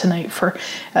event tonight for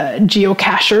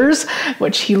geocachers,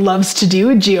 which he loves to do,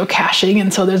 geocaching.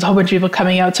 And so there's a whole bunch of people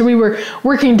coming out. So we were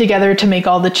working together to make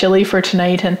all the chili for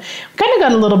tonight, and kind of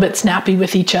got a little bit snappy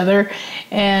with each other.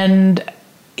 And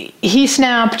he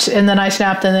snapped, and then I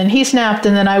snapped, and then he snapped,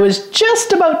 and then I was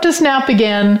just about to snap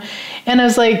again. And I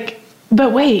was like,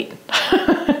 but wait,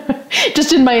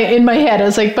 just in my head, I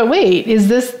was like, but wait, is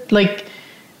this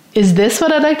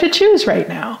what I'd like to choose right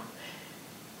now?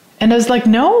 And I was like,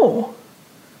 no.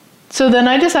 So then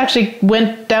I just actually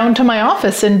went down to my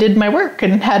office and did my work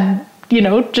and had,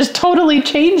 just totally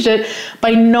changed it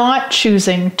by not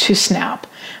choosing to snap,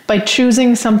 by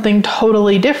choosing something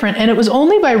totally different. And it was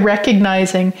only by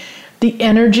recognizing the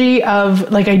energy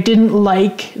of, I didn't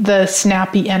like the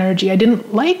snappy energy. I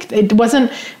didn't like, it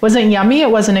wasn't yummy.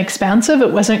 It wasn't expansive.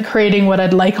 It wasn't creating what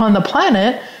I'd like on the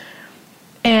planet.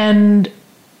 And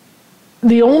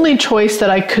the only choice that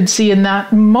I could see in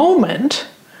that moment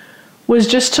was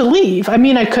just to leave. I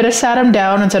mean, I could have sat him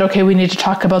down and said, okay, we need to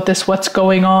talk about this. What's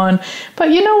going on? But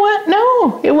you know what?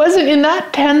 No, it wasn't. In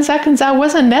that 10 seconds, that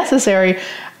wasn't necessary.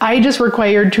 I just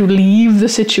required to leave the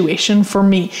situation for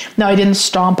me. Now, I didn't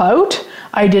stomp out.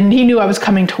 He knew I was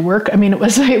coming to work. I mean, it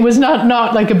was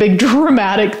not like a big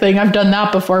dramatic thing. I've done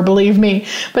that before, believe me.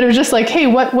 But it was just like, hey,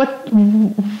 what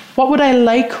would I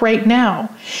like right now?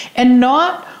 And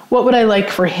not what would I like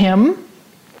for him,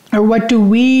 or what do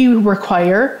we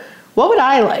require? What would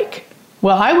I like?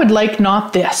 Well, I would like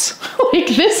not this.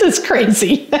 This is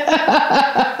crazy.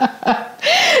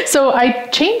 So I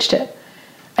changed it.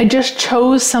 I just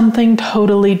chose something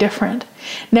totally different.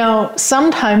 Now,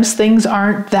 sometimes things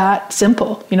aren't that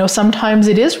simple. Sometimes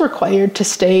it is required to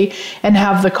stay and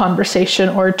have the conversation,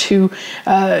 or to,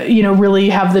 really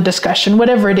have the discussion,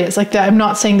 whatever it is. I'm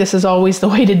not saying this is always the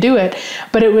way to do it,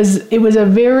 but it was a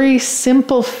very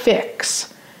simple fix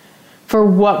for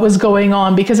what was going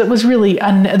on, because it was really,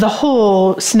 the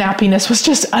whole snappiness was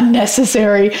just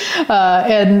unnecessary.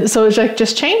 And so it was like,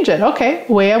 just change it. Okay,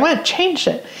 away I went, changed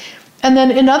it. And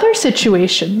then in other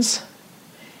situations,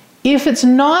 if it's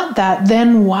not that,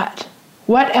 then what?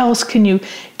 What else can you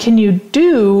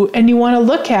do? And you want to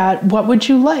look at, what would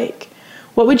you like?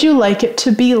 What would you like it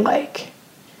to be like?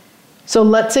 So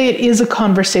let's say it is a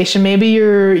conversation. Maybe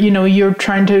you're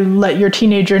trying to let your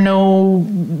teenager know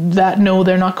that no,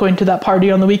 they're not going to that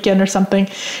party on the weekend or something.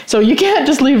 So you can't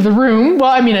just leave the room. Well,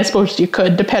 I mean, I suppose you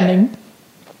could, depending.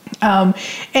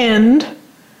 And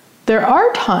there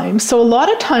are times, so a lot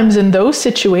of times in those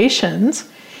situations,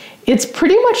 it's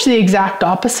pretty much the exact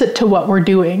opposite to what we're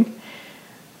doing.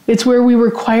 It's where we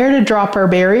require to drop our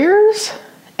barriers,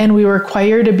 and we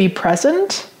require to be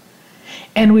present,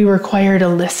 and we require to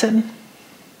listen.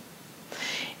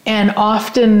 And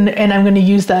often, and I'm going to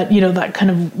use that, that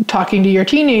kind of talking to your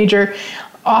teenager,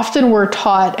 often we're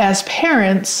taught as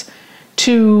parents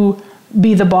to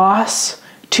be the boss,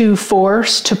 to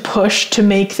force, to push, to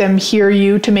make them hear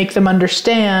you, to make them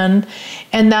understand.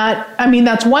 And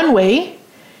that's one way.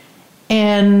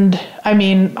 And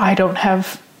I don't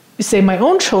have, say, my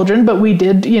own children, but we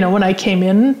did, when I came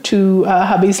into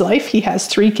hubby's life, he has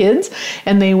 3 kids,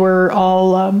 and they were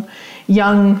all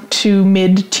young to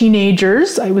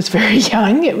mid-teenagers. I was very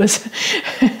young. It was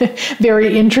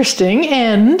very interesting,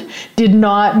 and did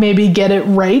not maybe get it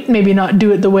right, maybe not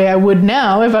do it the way I would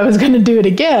now if I was going to do it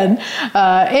again.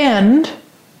 And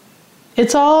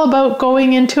it's all about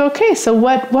going into, okay, so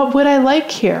what would I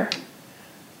like here?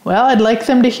 Well, I'd like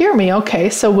them to hear me. Okay,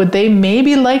 so would they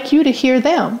maybe like you to hear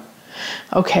them?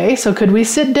 Okay, so could we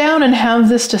sit down and have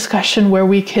this discussion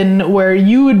where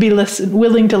you would be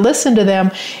willing to listen to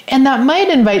them, and that might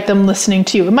invite them listening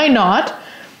to you. It might not,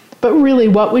 but really,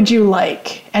 what would you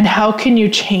like, and how can you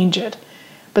change it?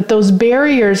 But those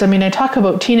barriers, I talk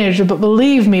about teenagers, but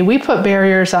believe me, we put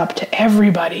barriers up to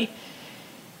everybody.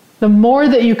 The more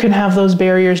that you can have those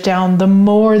barriers down, the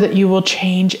more that you will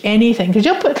change anything. Because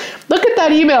look at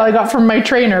that email I got from my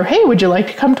trainer. Hey, would you like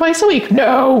to come twice a week?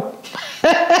 No.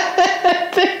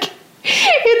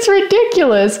 It's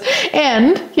ridiculous.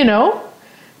 And,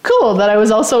 cool that I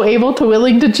was also able and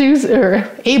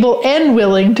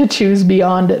willing to choose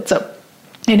beyond it. So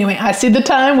anyway, I see the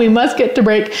time. We must get to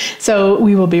break. So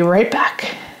we will be right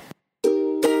back.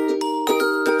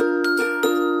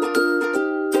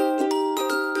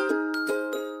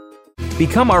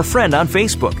 Become our friend on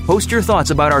Facebook. Post your thoughts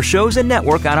about our shows and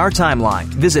network on our timeline.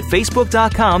 Visit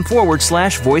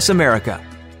facebook.com/Voice America.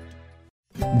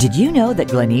 Did you know that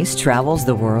Glenyce travels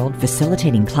the world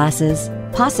facilitating classes,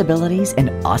 Possibilities and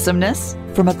awesomeness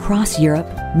from across Europe,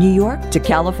 New York to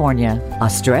California,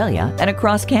 Australia, and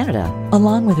across Canada,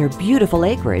 along with her beautiful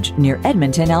acreage near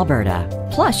Edmonton, Alberta.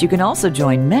 Plus, you can also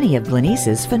join many of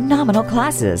Glenyce's phenomenal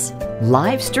classes,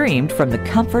 live streamed from the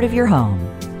comfort of your home.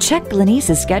 Check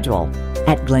Glenyce's schedule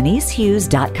at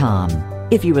glenycehughes.com.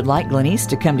 If you would like Glenyce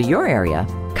to come to your area,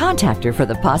 contact her for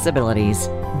the possibilities.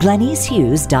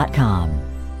 glenycehughes.com.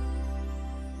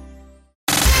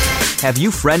 Have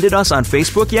you friended us on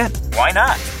Facebook yet? Why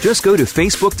not? Just go to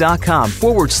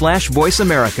facebook.com/Voice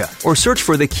America or search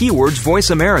for the keywords Voice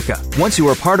America. Once you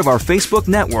are part of our Facebook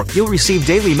network, you'll receive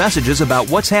daily messages about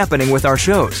what's happening with our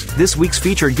shows, this week's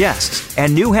featured guests,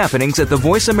 and new happenings at the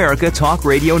Voice America Talk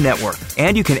Radio Network.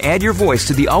 And you can add your voice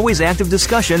to the always active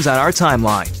discussions on our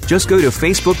timeline. Just go to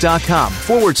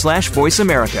facebook.com/Voice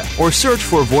America or search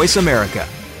for Voice America.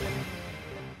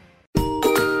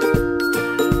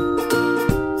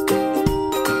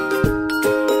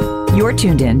 You're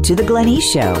tuned in to The Glenyce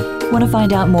Show. Want to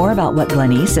find out more about what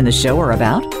Glenyce and the show are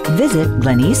about? Visit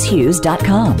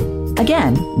glenycehughes.com.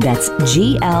 Again, that's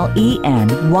GLENYCE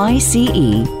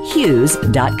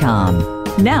Hughes.com.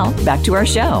 Now, back to our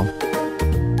show.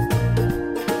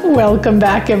 Welcome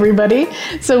back, everybody.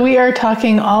 So we are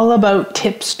talking all about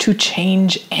tips to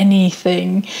change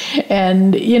anything.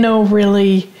 And,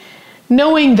 really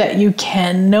knowing that you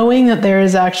can, knowing that there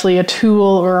is actually a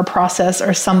tool or a process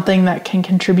or something that can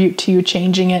contribute to you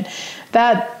changing it,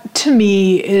 that to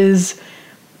me is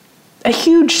a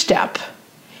huge step.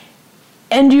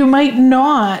 And you might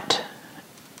not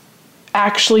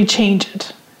actually change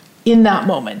it in that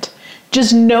moment.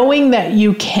 Just knowing that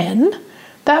you can,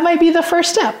 that might be the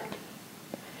first step.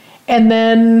 And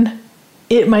then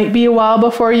it might be a while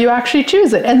before you actually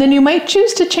choose it. And then you might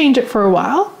choose to change it for a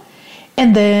while.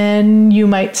 And then you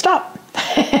might stop.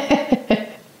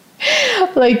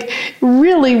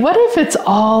 Really, what if it's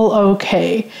all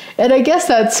okay? And I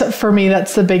guess for me,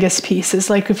 that's the biggest piece, is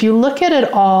if you look at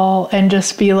it all and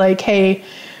just be like, hey,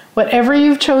 whatever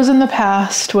you've chosen in the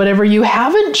past, whatever you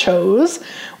haven't chose,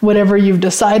 whatever you've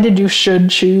decided you should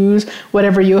choose,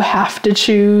 whatever you have to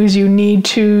choose, you need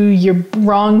to, you're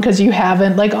wrong because you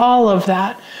haven't, all of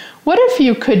that. What if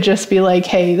you could just be like,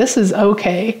 hey, this is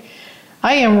okay.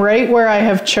 I am right where I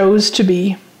have chose to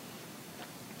be.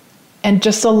 And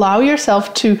just allow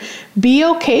yourself to be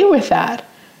okay with that.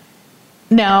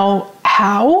 Now,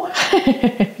 how?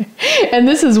 And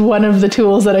this is one of the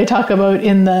tools that I talk about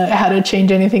in the How to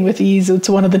Change Anything with Ease. It's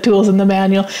one of the tools in the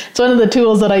manual. It's one of the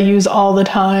tools that I use all the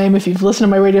time. If you've listened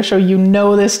to my radio show, you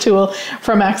know this tool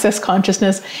from Access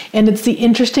Consciousness. And it's the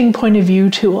interesting point of view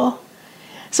tool.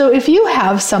 So if you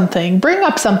have something, bring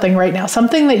up something right now,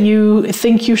 something that you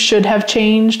think you should have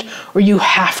changed, or you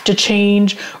have to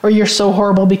change, or you're so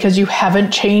horrible because you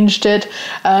haven't changed it.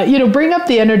 Bring up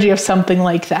the energy of something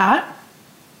like that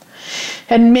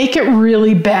and make it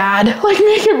really bad,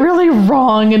 make it really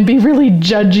wrong and be really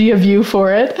judgy of you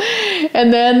for it.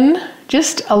 And then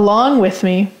just along with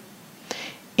me,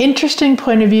 interesting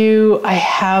point of view, I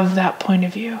have that point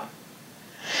of view.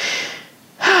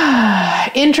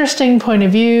 Interesting point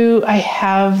of view, I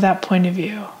have that point of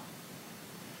view.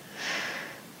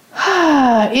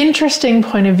 Interesting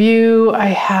point of view, I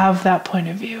have that point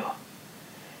of view.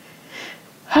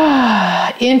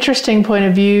 Interesting point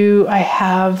of view, I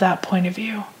have that point of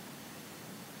view.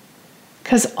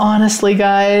 Because honestly,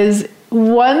 guys,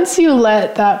 once you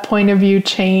let that point of view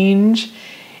change,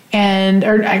 change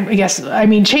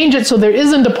it so there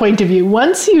isn't a point of view.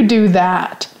 Once you do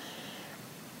that,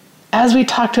 as we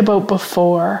talked about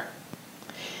before,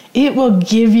 it will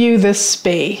give you the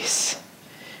space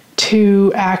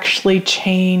to actually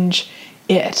change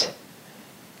it.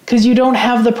 Because you don't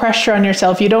have the pressure on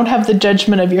yourself. You don't have the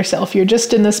judgment of yourself. You're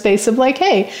just in the space of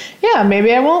hey, yeah,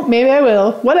 maybe I won't, maybe I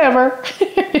will, whatever.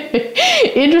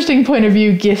 Interesting point of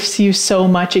view gives you so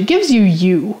much. It gives you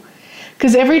you.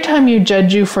 Because every time you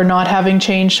judge you for not having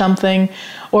changed something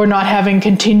or not having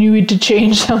continued to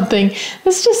change something,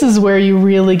 this just is where you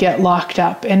really get locked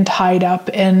up and tied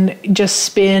up and just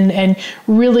spin and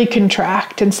really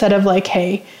contract instead of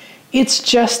hey, it's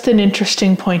just an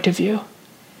interesting point of view.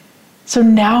 So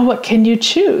now what can you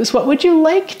choose? What would you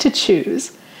like to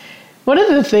choose? One of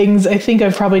the things, I think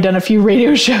I've probably done a few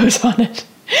radio shows on it,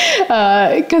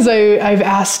 because I've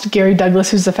asked Gary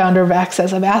Douglas, who's the founder of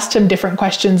Access, I've asked him different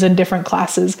questions in different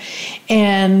classes.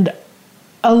 And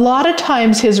a lot of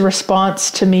times his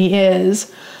response to me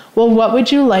is, well, what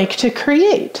would you like to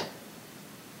create?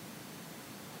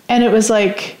 And it was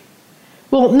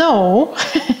well, no.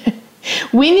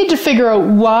 We need to figure out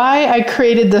why I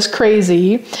created this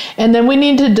crazy, and then we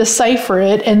need to decipher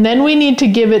it, and then we need to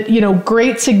give it,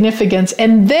 great significance,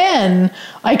 and then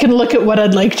I can look at what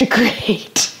I'd like to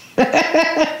create.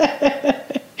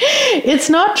 It's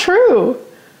not true.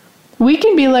 We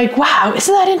can be like, wow,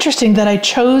 isn't that interesting that I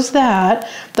chose that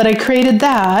I created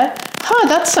that? Huh,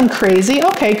 that's some crazy.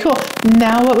 Okay, cool.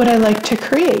 Now what would I like to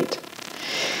create?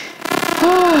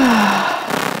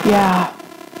 Yeah.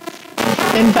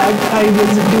 In fact, I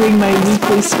was doing my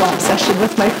weekly swap session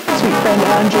with my sweet friend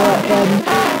Angela, and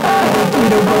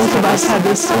both of us had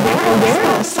this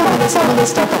awareness that some of the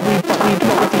stuff that we put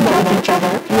with each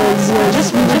other was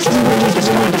just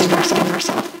really distracting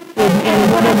ourselves.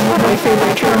 And one of my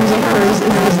favorite terms of hers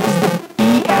is the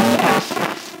BFF.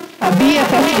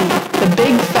 BFFD, the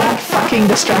big fat fucking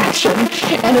distraction.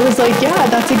 And it was like, yeah,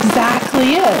 that's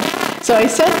exactly it. So I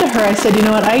said to her, you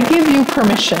know what, I give you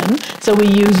permission. So we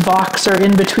use Voxer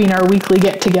in between our weekly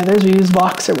get-togethers. We use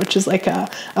Voxer, which is like a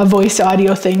voice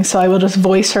audio thing. So I will just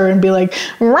voice her and be like,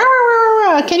 rah, rah,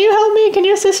 rah, can you help me? Can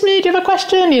you assist me? Do you have a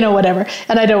question? Whatever.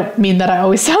 And I don't mean that I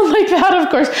always sound like that, of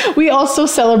course. We also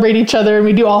celebrate each other, and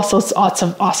we do all sorts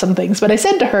of awesome things. But I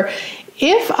said to her,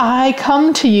 if I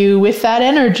come to you with that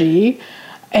energy,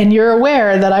 and you're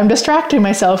aware that I'm distracting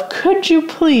myself, could you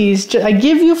please, I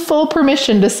give you full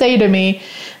permission to say to me,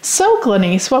 so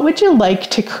Glenyce, what would you like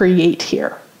to create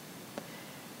here?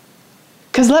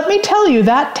 Because let me tell you,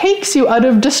 that takes you out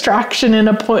of distraction in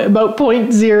about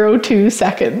 0.02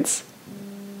 seconds.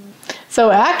 So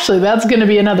actually, that's going to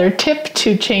be another tip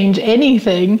to change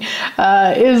anything,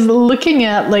 is looking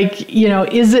at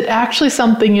is it actually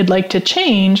something you'd like to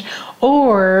change,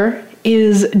 or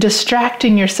is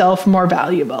distracting yourself more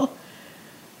valuable?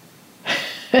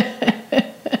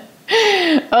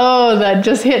 Oh, that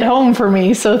just hit home for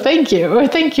me. So thank you.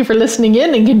 Thank you for listening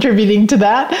in and contributing to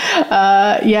that.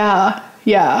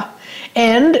 Yeah.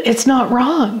 And it's not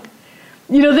wrong.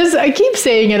 I keep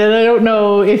saying it, and I don't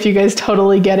know if you guys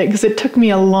totally get it, because it took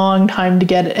me a long time to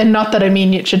get it. And not that I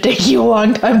mean it should take you a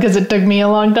long time, because it took me a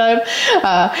long time.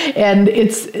 And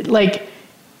it's like,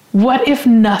 what if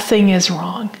nothing is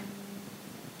wrong?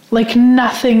 Like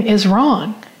nothing is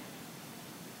wrong.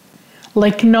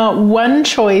 Like not one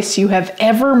choice you have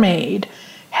ever made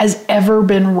has ever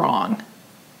been wrong.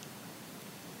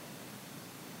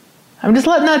 I'm just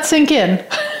letting that sink in.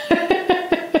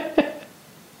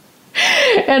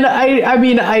 And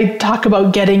I talk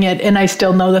about getting it, and I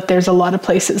still know that there's a lot of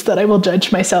places that I will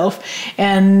judge myself.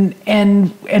 And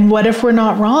what if we're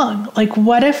not wrong? Like,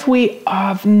 what if we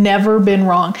have never been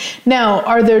wrong? Now,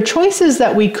 are there choices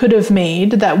that we could have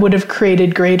made that would have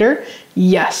created greater?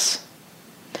 Yes.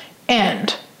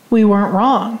 And we weren't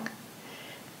wrong.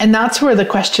 And that's where the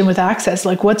question with access,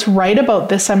 like, what's right about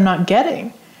this I'm not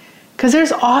getting? Because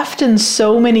there's often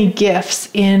so many gifts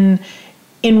in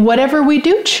whatever we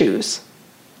do choose.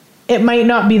 It might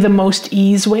not be the most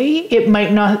ease way. It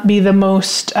might not be the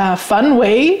most fun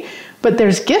way, but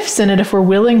there's gifts in it if we're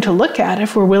willing to look at it,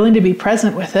 if we're willing to be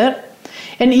present with it.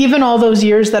 And even all those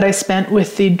years that I spent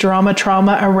with the trauma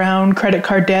around credit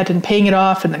card debt and paying it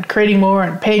off and then creating more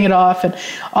and paying it off and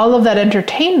all of that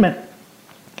entertainment.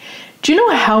 Do you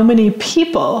know how many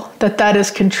people that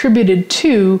has contributed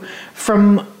to,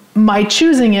 from my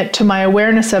choosing it, to my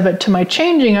awareness of it, to my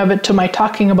changing of it, to my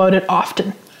talking about it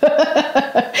often?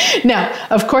 Now,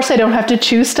 of course, I don't have to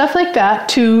choose stuff like that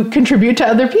to contribute to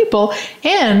other people.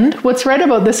 And what's right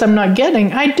about this I'm not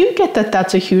getting, I do get that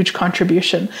that's a huge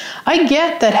contribution. I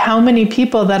get that how many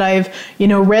people that I've,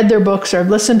 read their books or I've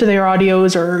listened to their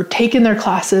audios or taken their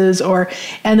classes,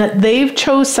 and that they've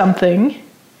chose something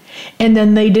and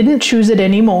then they didn't choose it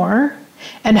anymore,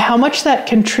 and how much that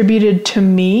contributed to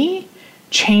me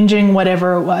changing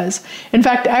whatever it was. In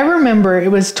fact, I remember it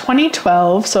was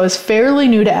 2012, so I was fairly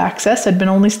new to Access. I'd been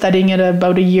only studying it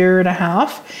about a year and a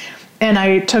half, and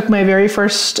I took my very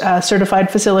first certified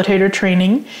facilitator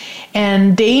training,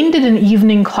 and Dane did an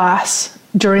evening class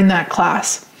during that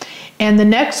class. And the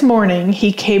next morning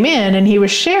he came in and he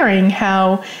was sharing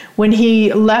how when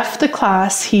he left the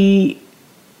class, he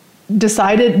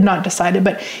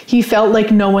he felt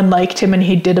like no one liked him and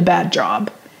he did a bad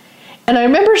job. And I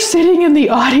remember sitting in the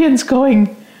audience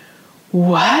going,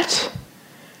 what?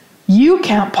 You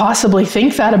can't possibly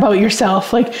think that about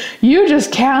yourself. Like, you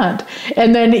just can't.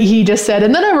 And then he just said,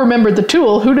 and then I remembered the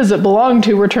tool, who does it belong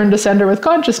to? Return to sender with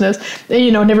consciousness.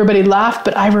 And, and everybody laughed,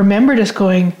 but I remember just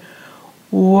going,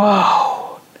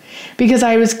 whoa. Because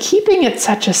I was keeping it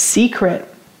such a secret,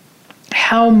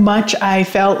 how much I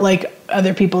felt like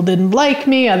other people didn't like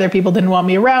me, other people didn't want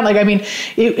me around.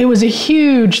 It was a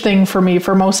huge thing for me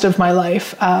for most of my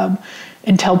life,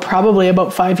 until probably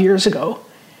about 5 years ago,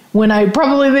 when I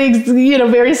probably think,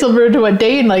 very similar to what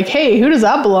Dane, like, hey, who does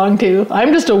that belong to?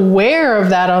 I'm just aware of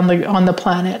that on the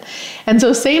planet. And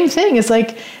so same thing, it's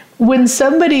like when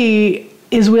somebody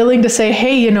is willing to say,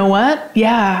 hey, you know what?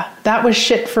 Yeah, that was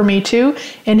shit for me too.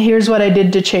 And here's what I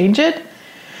did to change it.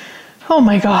 Oh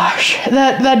my gosh,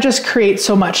 that just creates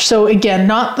so much. So again,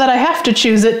 not that I have to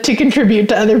choose it to contribute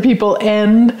to other people.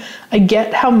 And I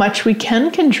get how much we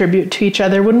can contribute to each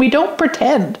other when we don't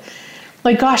pretend.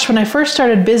 Like, gosh, when I first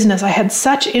started business, I had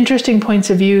such interesting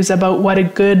points of views about what a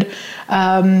good,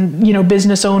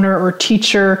 business owner or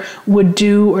teacher would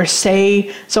do or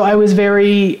say. So I was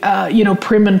very,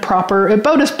 prim and proper,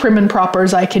 about as prim and proper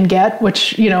as I can get,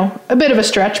 which, a bit of a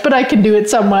stretch, but I can do it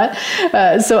somewhat.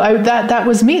 That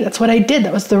was me. That's what I did.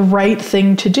 That was the right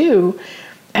thing to do.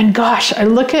 And gosh, I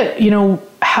look at,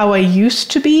 how I used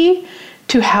to be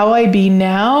to how I be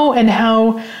now, and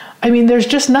how, there's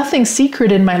just nothing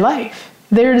secret in my life.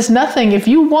 There's nothing. If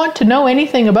you want to know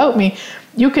anything about me,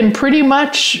 you can pretty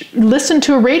much listen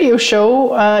to a radio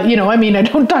show. I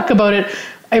don't talk about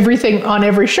everything on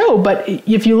every show, but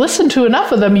if you listen to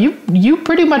enough of them, you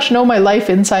pretty much know my life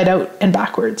inside out and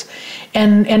backwards.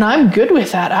 And I'm good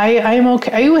with that. I am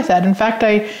okay with that. In fact,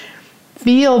 I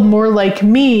feel more like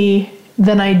me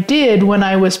than I did when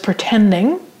I was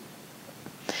pretending.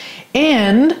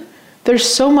 And there's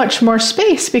so much more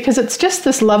space because it's just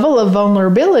this level of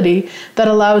vulnerability that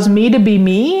allows me to be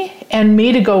me and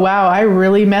me to go, wow, I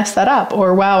really messed that up,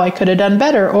 or wow, I could have done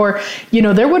better. Or,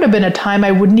 there would have been a time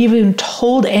I wouldn't even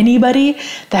told anybody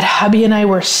that hubby and I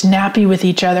were snappy with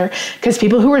each other, because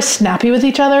people who are snappy with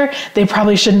each other, they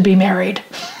probably shouldn't be married.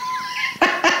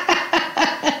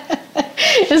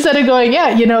 Instead of going, yeah,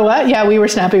 you know what? Yeah, we were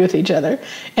snappy with each other.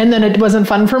 And then it wasn't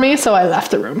fun for me, so I left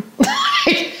the room.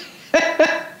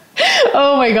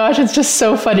 Oh my gosh, it's just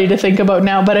so funny to think about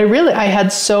now. But I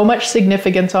had so much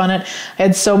significance on it. I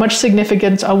had so much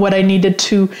significance on what I needed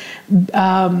to,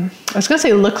 I was going to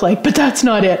say look like, but that's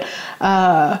not it.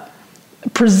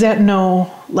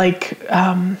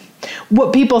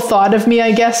 What people thought of me,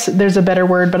 I guess. There's a better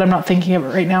word, but I'm not thinking of it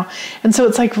right now. And so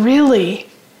it's like, really?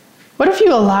 What if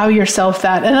you allow yourself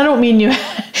that? And I don't mean you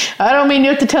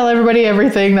have to tell everybody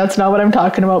everything. That's not what I'm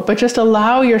talking about. But just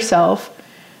allow yourself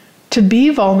to be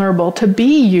vulnerable, to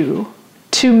be you,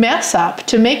 to mess up,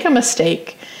 to make a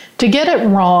mistake, to get it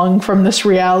wrong from this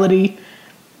reality,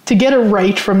 to get it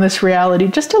right from this reality.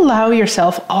 Just allow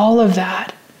yourself all of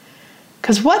that.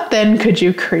 Because what then could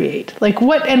you create?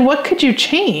 What could you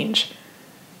change?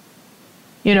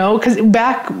 Because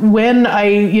back when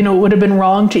it would have been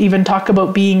wrong to even talk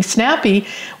about being snappy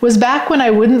was back when I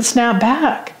wouldn't snap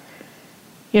back.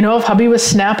 If hubby was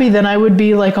snappy, then I would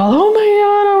be like, oh my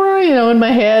God, in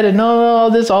my head, and all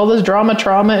this drama,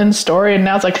 trauma, and story. And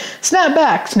now it's like, snap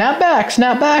back, snap back,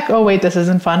 snap back. Oh, wait, this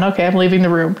isn't fun. Okay, I'm leaving the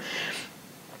room.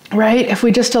 Right? If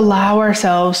we just allow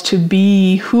ourselves to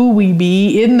be who we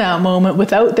be in that moment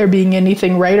without there being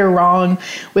anything right or wrong,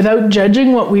 without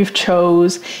judging what we've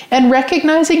chose, and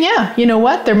recognizing, yeah, you know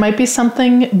what? There might be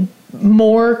something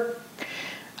more,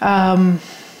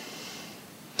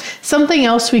 something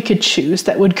else we could choose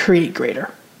that would create greater.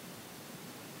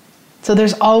 So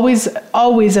there's always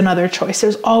another choice.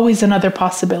 There's always another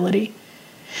possibility.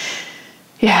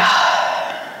 Yeah.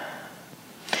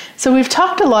 So we've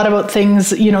talked a lot about things,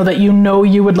 that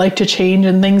you would like to change,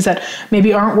 and things that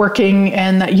maybe aren't working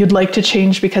and that you'd like to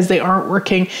change because they aren't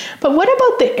working. But what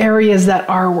about the areas that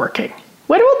are working?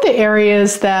 What about the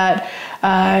areas that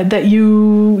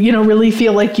you really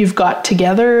feel like you've got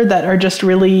together, that are just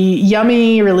really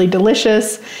yummy, really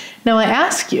delicious? Now I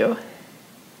ask you,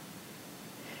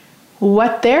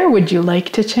 what there would you like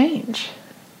to change?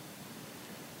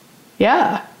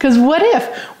 Yeah, because what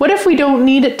if we don't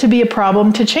need it to be a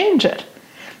problem to change it?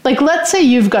 Like, let's say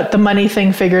you've got the money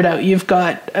thing figured out. You've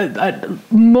got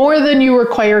more than you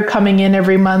require coming in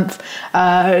every month.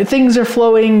 Things are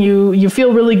flowing. You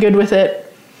feel really good with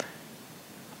it.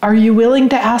 Are you willing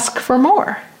to ask for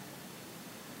more?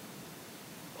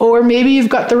 Or maybe you've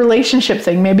got the relationship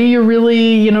thing. Maybe you're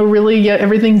really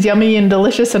everything's yummy and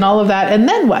delicious and all of that. And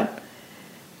then what?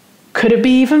 Could it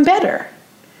be even better?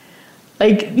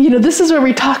 This is where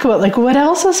we talk about, what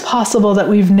else is possible that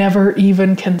we've never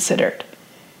even considered?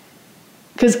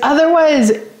 Because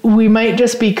otherwise, we might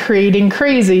just be creating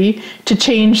crazy to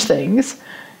change things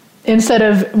instead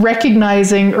of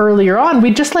recognizing earlier on,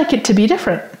 we'd just like it to be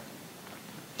different.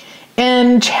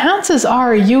 And chances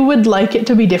are you would like it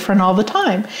to be different all the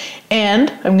time.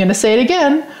 And I'm going to say it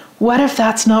again, what if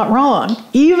that's not wrong?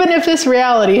 Even if this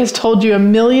reality has told you a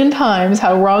million times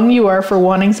how wrong you are for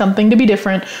wanting something to be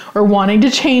different or wanting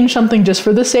to change something just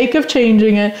for the sake of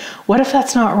changing it, what if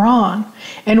that's not wrong?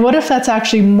 And what if that's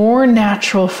actually more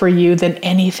natural for you than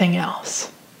anything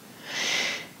else?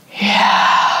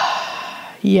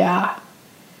 Yeah.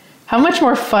 How much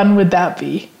more fun would that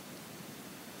be?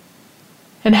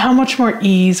 And how much more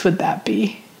ease would that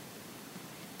be?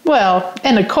 Well,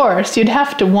 and of course, you'd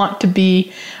have to want to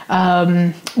be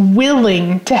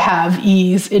willing to have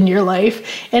ease in your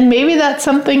life. And maybe that's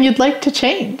something you'd like to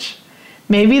change.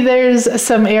 Maybe there's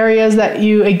some areas that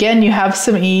you have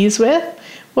some ease with.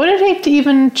 What would it take to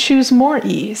even choose more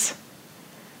ease?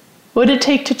 What would it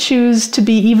take to choose to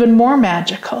be even more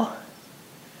magical?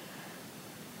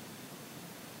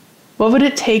 What would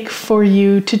it take for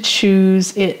you to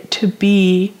choose it to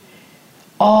be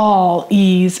all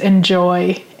ease and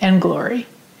joy and glory?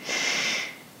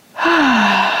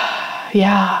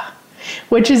 Yeah,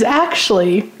 which is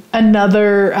actually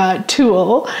another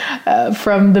tool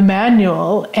from the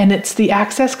manual, and it's the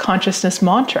Access Consciousness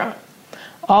mantra.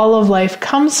 All of life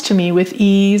comes to me with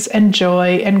ease and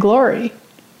joy and glory.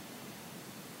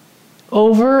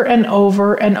 Over and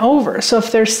over and over. So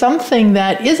if there's something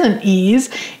that isn't ease,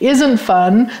 isn't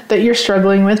fun, that you're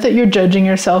struggling with, that you're judging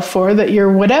yourself for, that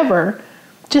you're whatever,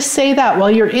 just say that while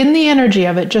you're in the energy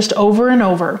of it, just over and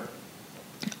over.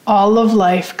 All of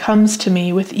life comes to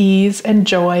me with ease and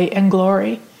joy and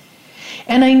glory.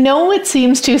 And I know it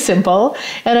seems too simple,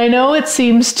 and I know it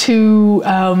seems too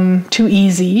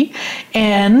easy,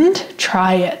 and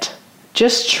try it.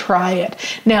 Just try it.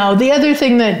 Now, the other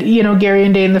thing that, Gary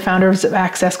and Dane, the founders of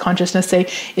Access Consciousness,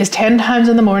 say is 10 times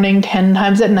in the morning, 10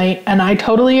 times at night. And I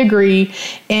totally agree.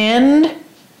 And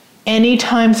any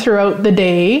time throughout the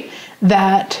day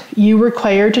that you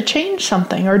require to change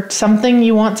something or something,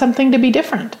 you want something to be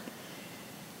different.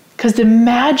 Because the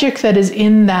magic that is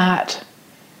in that,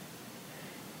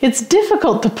 it's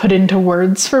difficult to put into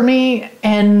words for me,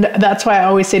 and that's why I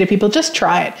always say to people, just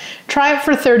try it. Try it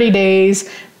for 30 days,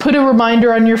 put a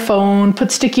reminder on your phone,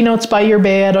 put sticky notes by your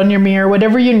bed, on your mirror,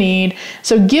 whatever you need.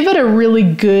 So give it a really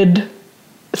good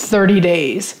 30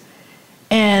 days,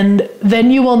 and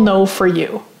then you will know for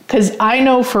you. Because I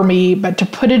know for me, but to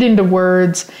put it into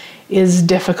words is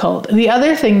difficult. The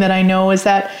other thing that I know is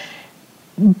that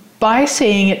by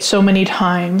saying it so many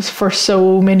times for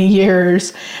so many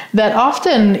years, that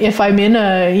often if I'm in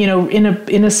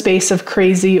a space of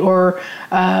crazy or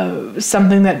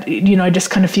something that I just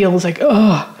kind of feel is like,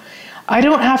 oh, I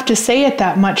don't have to say it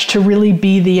that much to really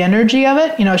be the energy of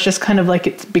it. It's just kind of like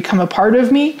it's become a part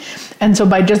of me. And so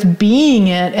by just being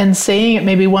it and saying it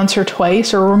maybe once or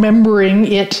twice or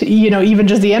remembering it, even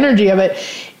just the energy of it,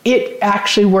 it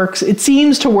actually works. It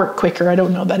seems to work quicker. I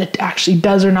don't know that it actually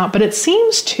does or not, but it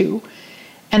seems to.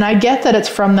 And I get that it's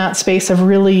from that space of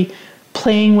really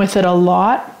playing with it a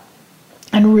lot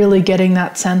and really getting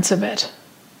that sense of it.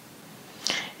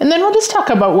 And then we'll just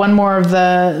talk about one more of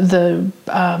the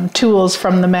tools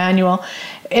from the manual.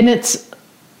 And it's,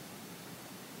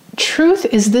 truth,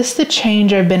 is this the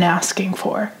change I've been asking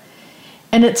for?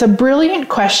 And it's a brilliant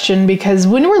question, because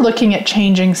when we're looking at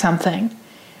changing something,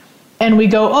 and we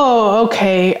go, oh,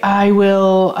 okay, I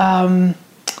will, I'm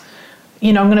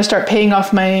going to start paying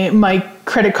off my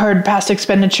credit card past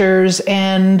expenditures,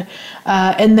 and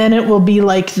then it will be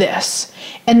like this.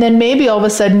 And then maybe all of a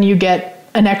sudden you get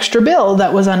an extra bill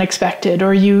that was unexpected,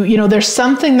 or there's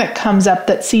something that comes up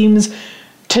that seems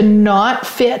to not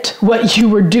fit what you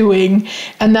were doing.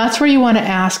 And that's where you want to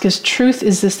ask is, truth,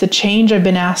 is this the change I've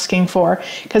been asking for?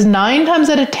 Because 9 times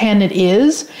out of 10 it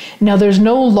is. Now there's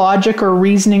no logic or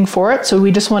reasoning for it. So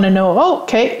we just want to know, oh,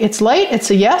 okay, it's light, it's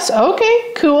a yes,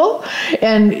 okay, cool.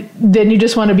 And then you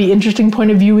just want to be interesting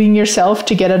point of viewing yourself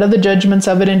to get out of the judgments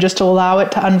of it and just to allow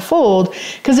it to unfold,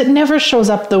 because it never shows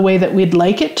up the way that we'd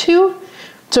like it to.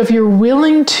 So if you're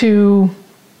willing to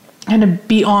kind of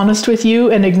be honest with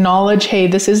you and acknowledge, hey,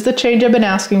 this is the change I've been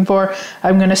asking for.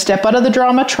 I'm going to step out of the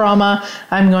trauma.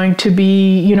 I'm going to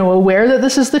be, aware that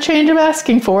this is the change I'm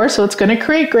asking for. So it's going to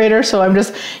create greater. So I'm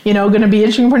just, going to be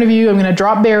interesting point of view. I'm going to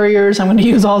drop barriers. I'm going to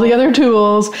use all the other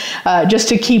tools just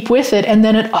to keep with it. And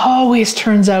then it always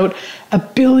turns out a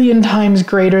billion times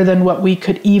greater than what we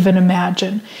could even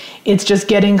imagine. It's just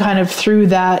getting kind of through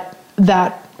that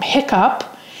hiccup.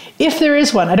 If there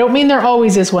is one. I don't mean there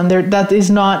always is one. That is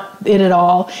not it at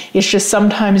all. It's just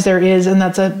sometimes there is, and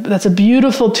that's a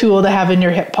beautiful tool to have in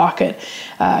your hip pocket,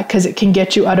 because it can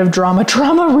get you out of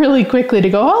trauma really quickly to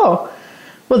go, oh,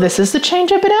 well, this is the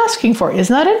change I've been asking for.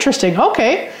 Isn't that interesting?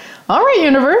 Okay. All right,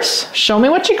 universe, show me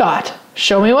what you got.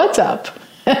 Show me what's up.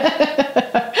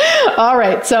 All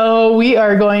right, so we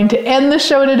are going to end the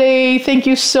show today. Thank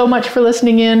you so much for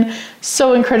listening in.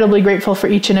 So incredibly grateful for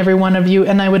each and every one of you.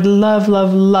 And I would love,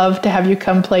 love, love to have you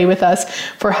come play with us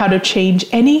for how to change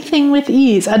anything with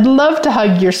ease. I'd love to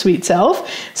hug your sweet self.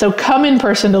 So come in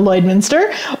person to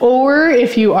Lloydminster, or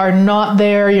if you are not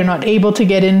there, you're not able to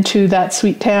get into that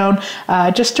sweet town,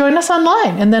 just join us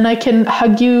online and then I can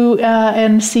hug you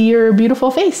and see your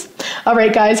beautiful face. All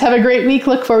right, guys, have a great week.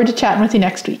 Look forward to chatting with you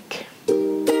next week.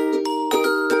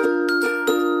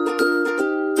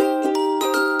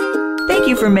 Thank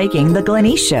you for making The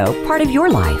Glenyce Show part of your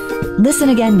life. Listen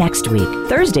again next week,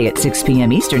 Thursday at 6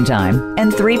 p.m. Eastern Time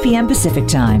and 3 p.m. Pacific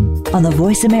Time on the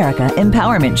Voice America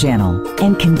Empowerment Channel,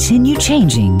 and continue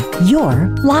changing your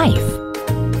life.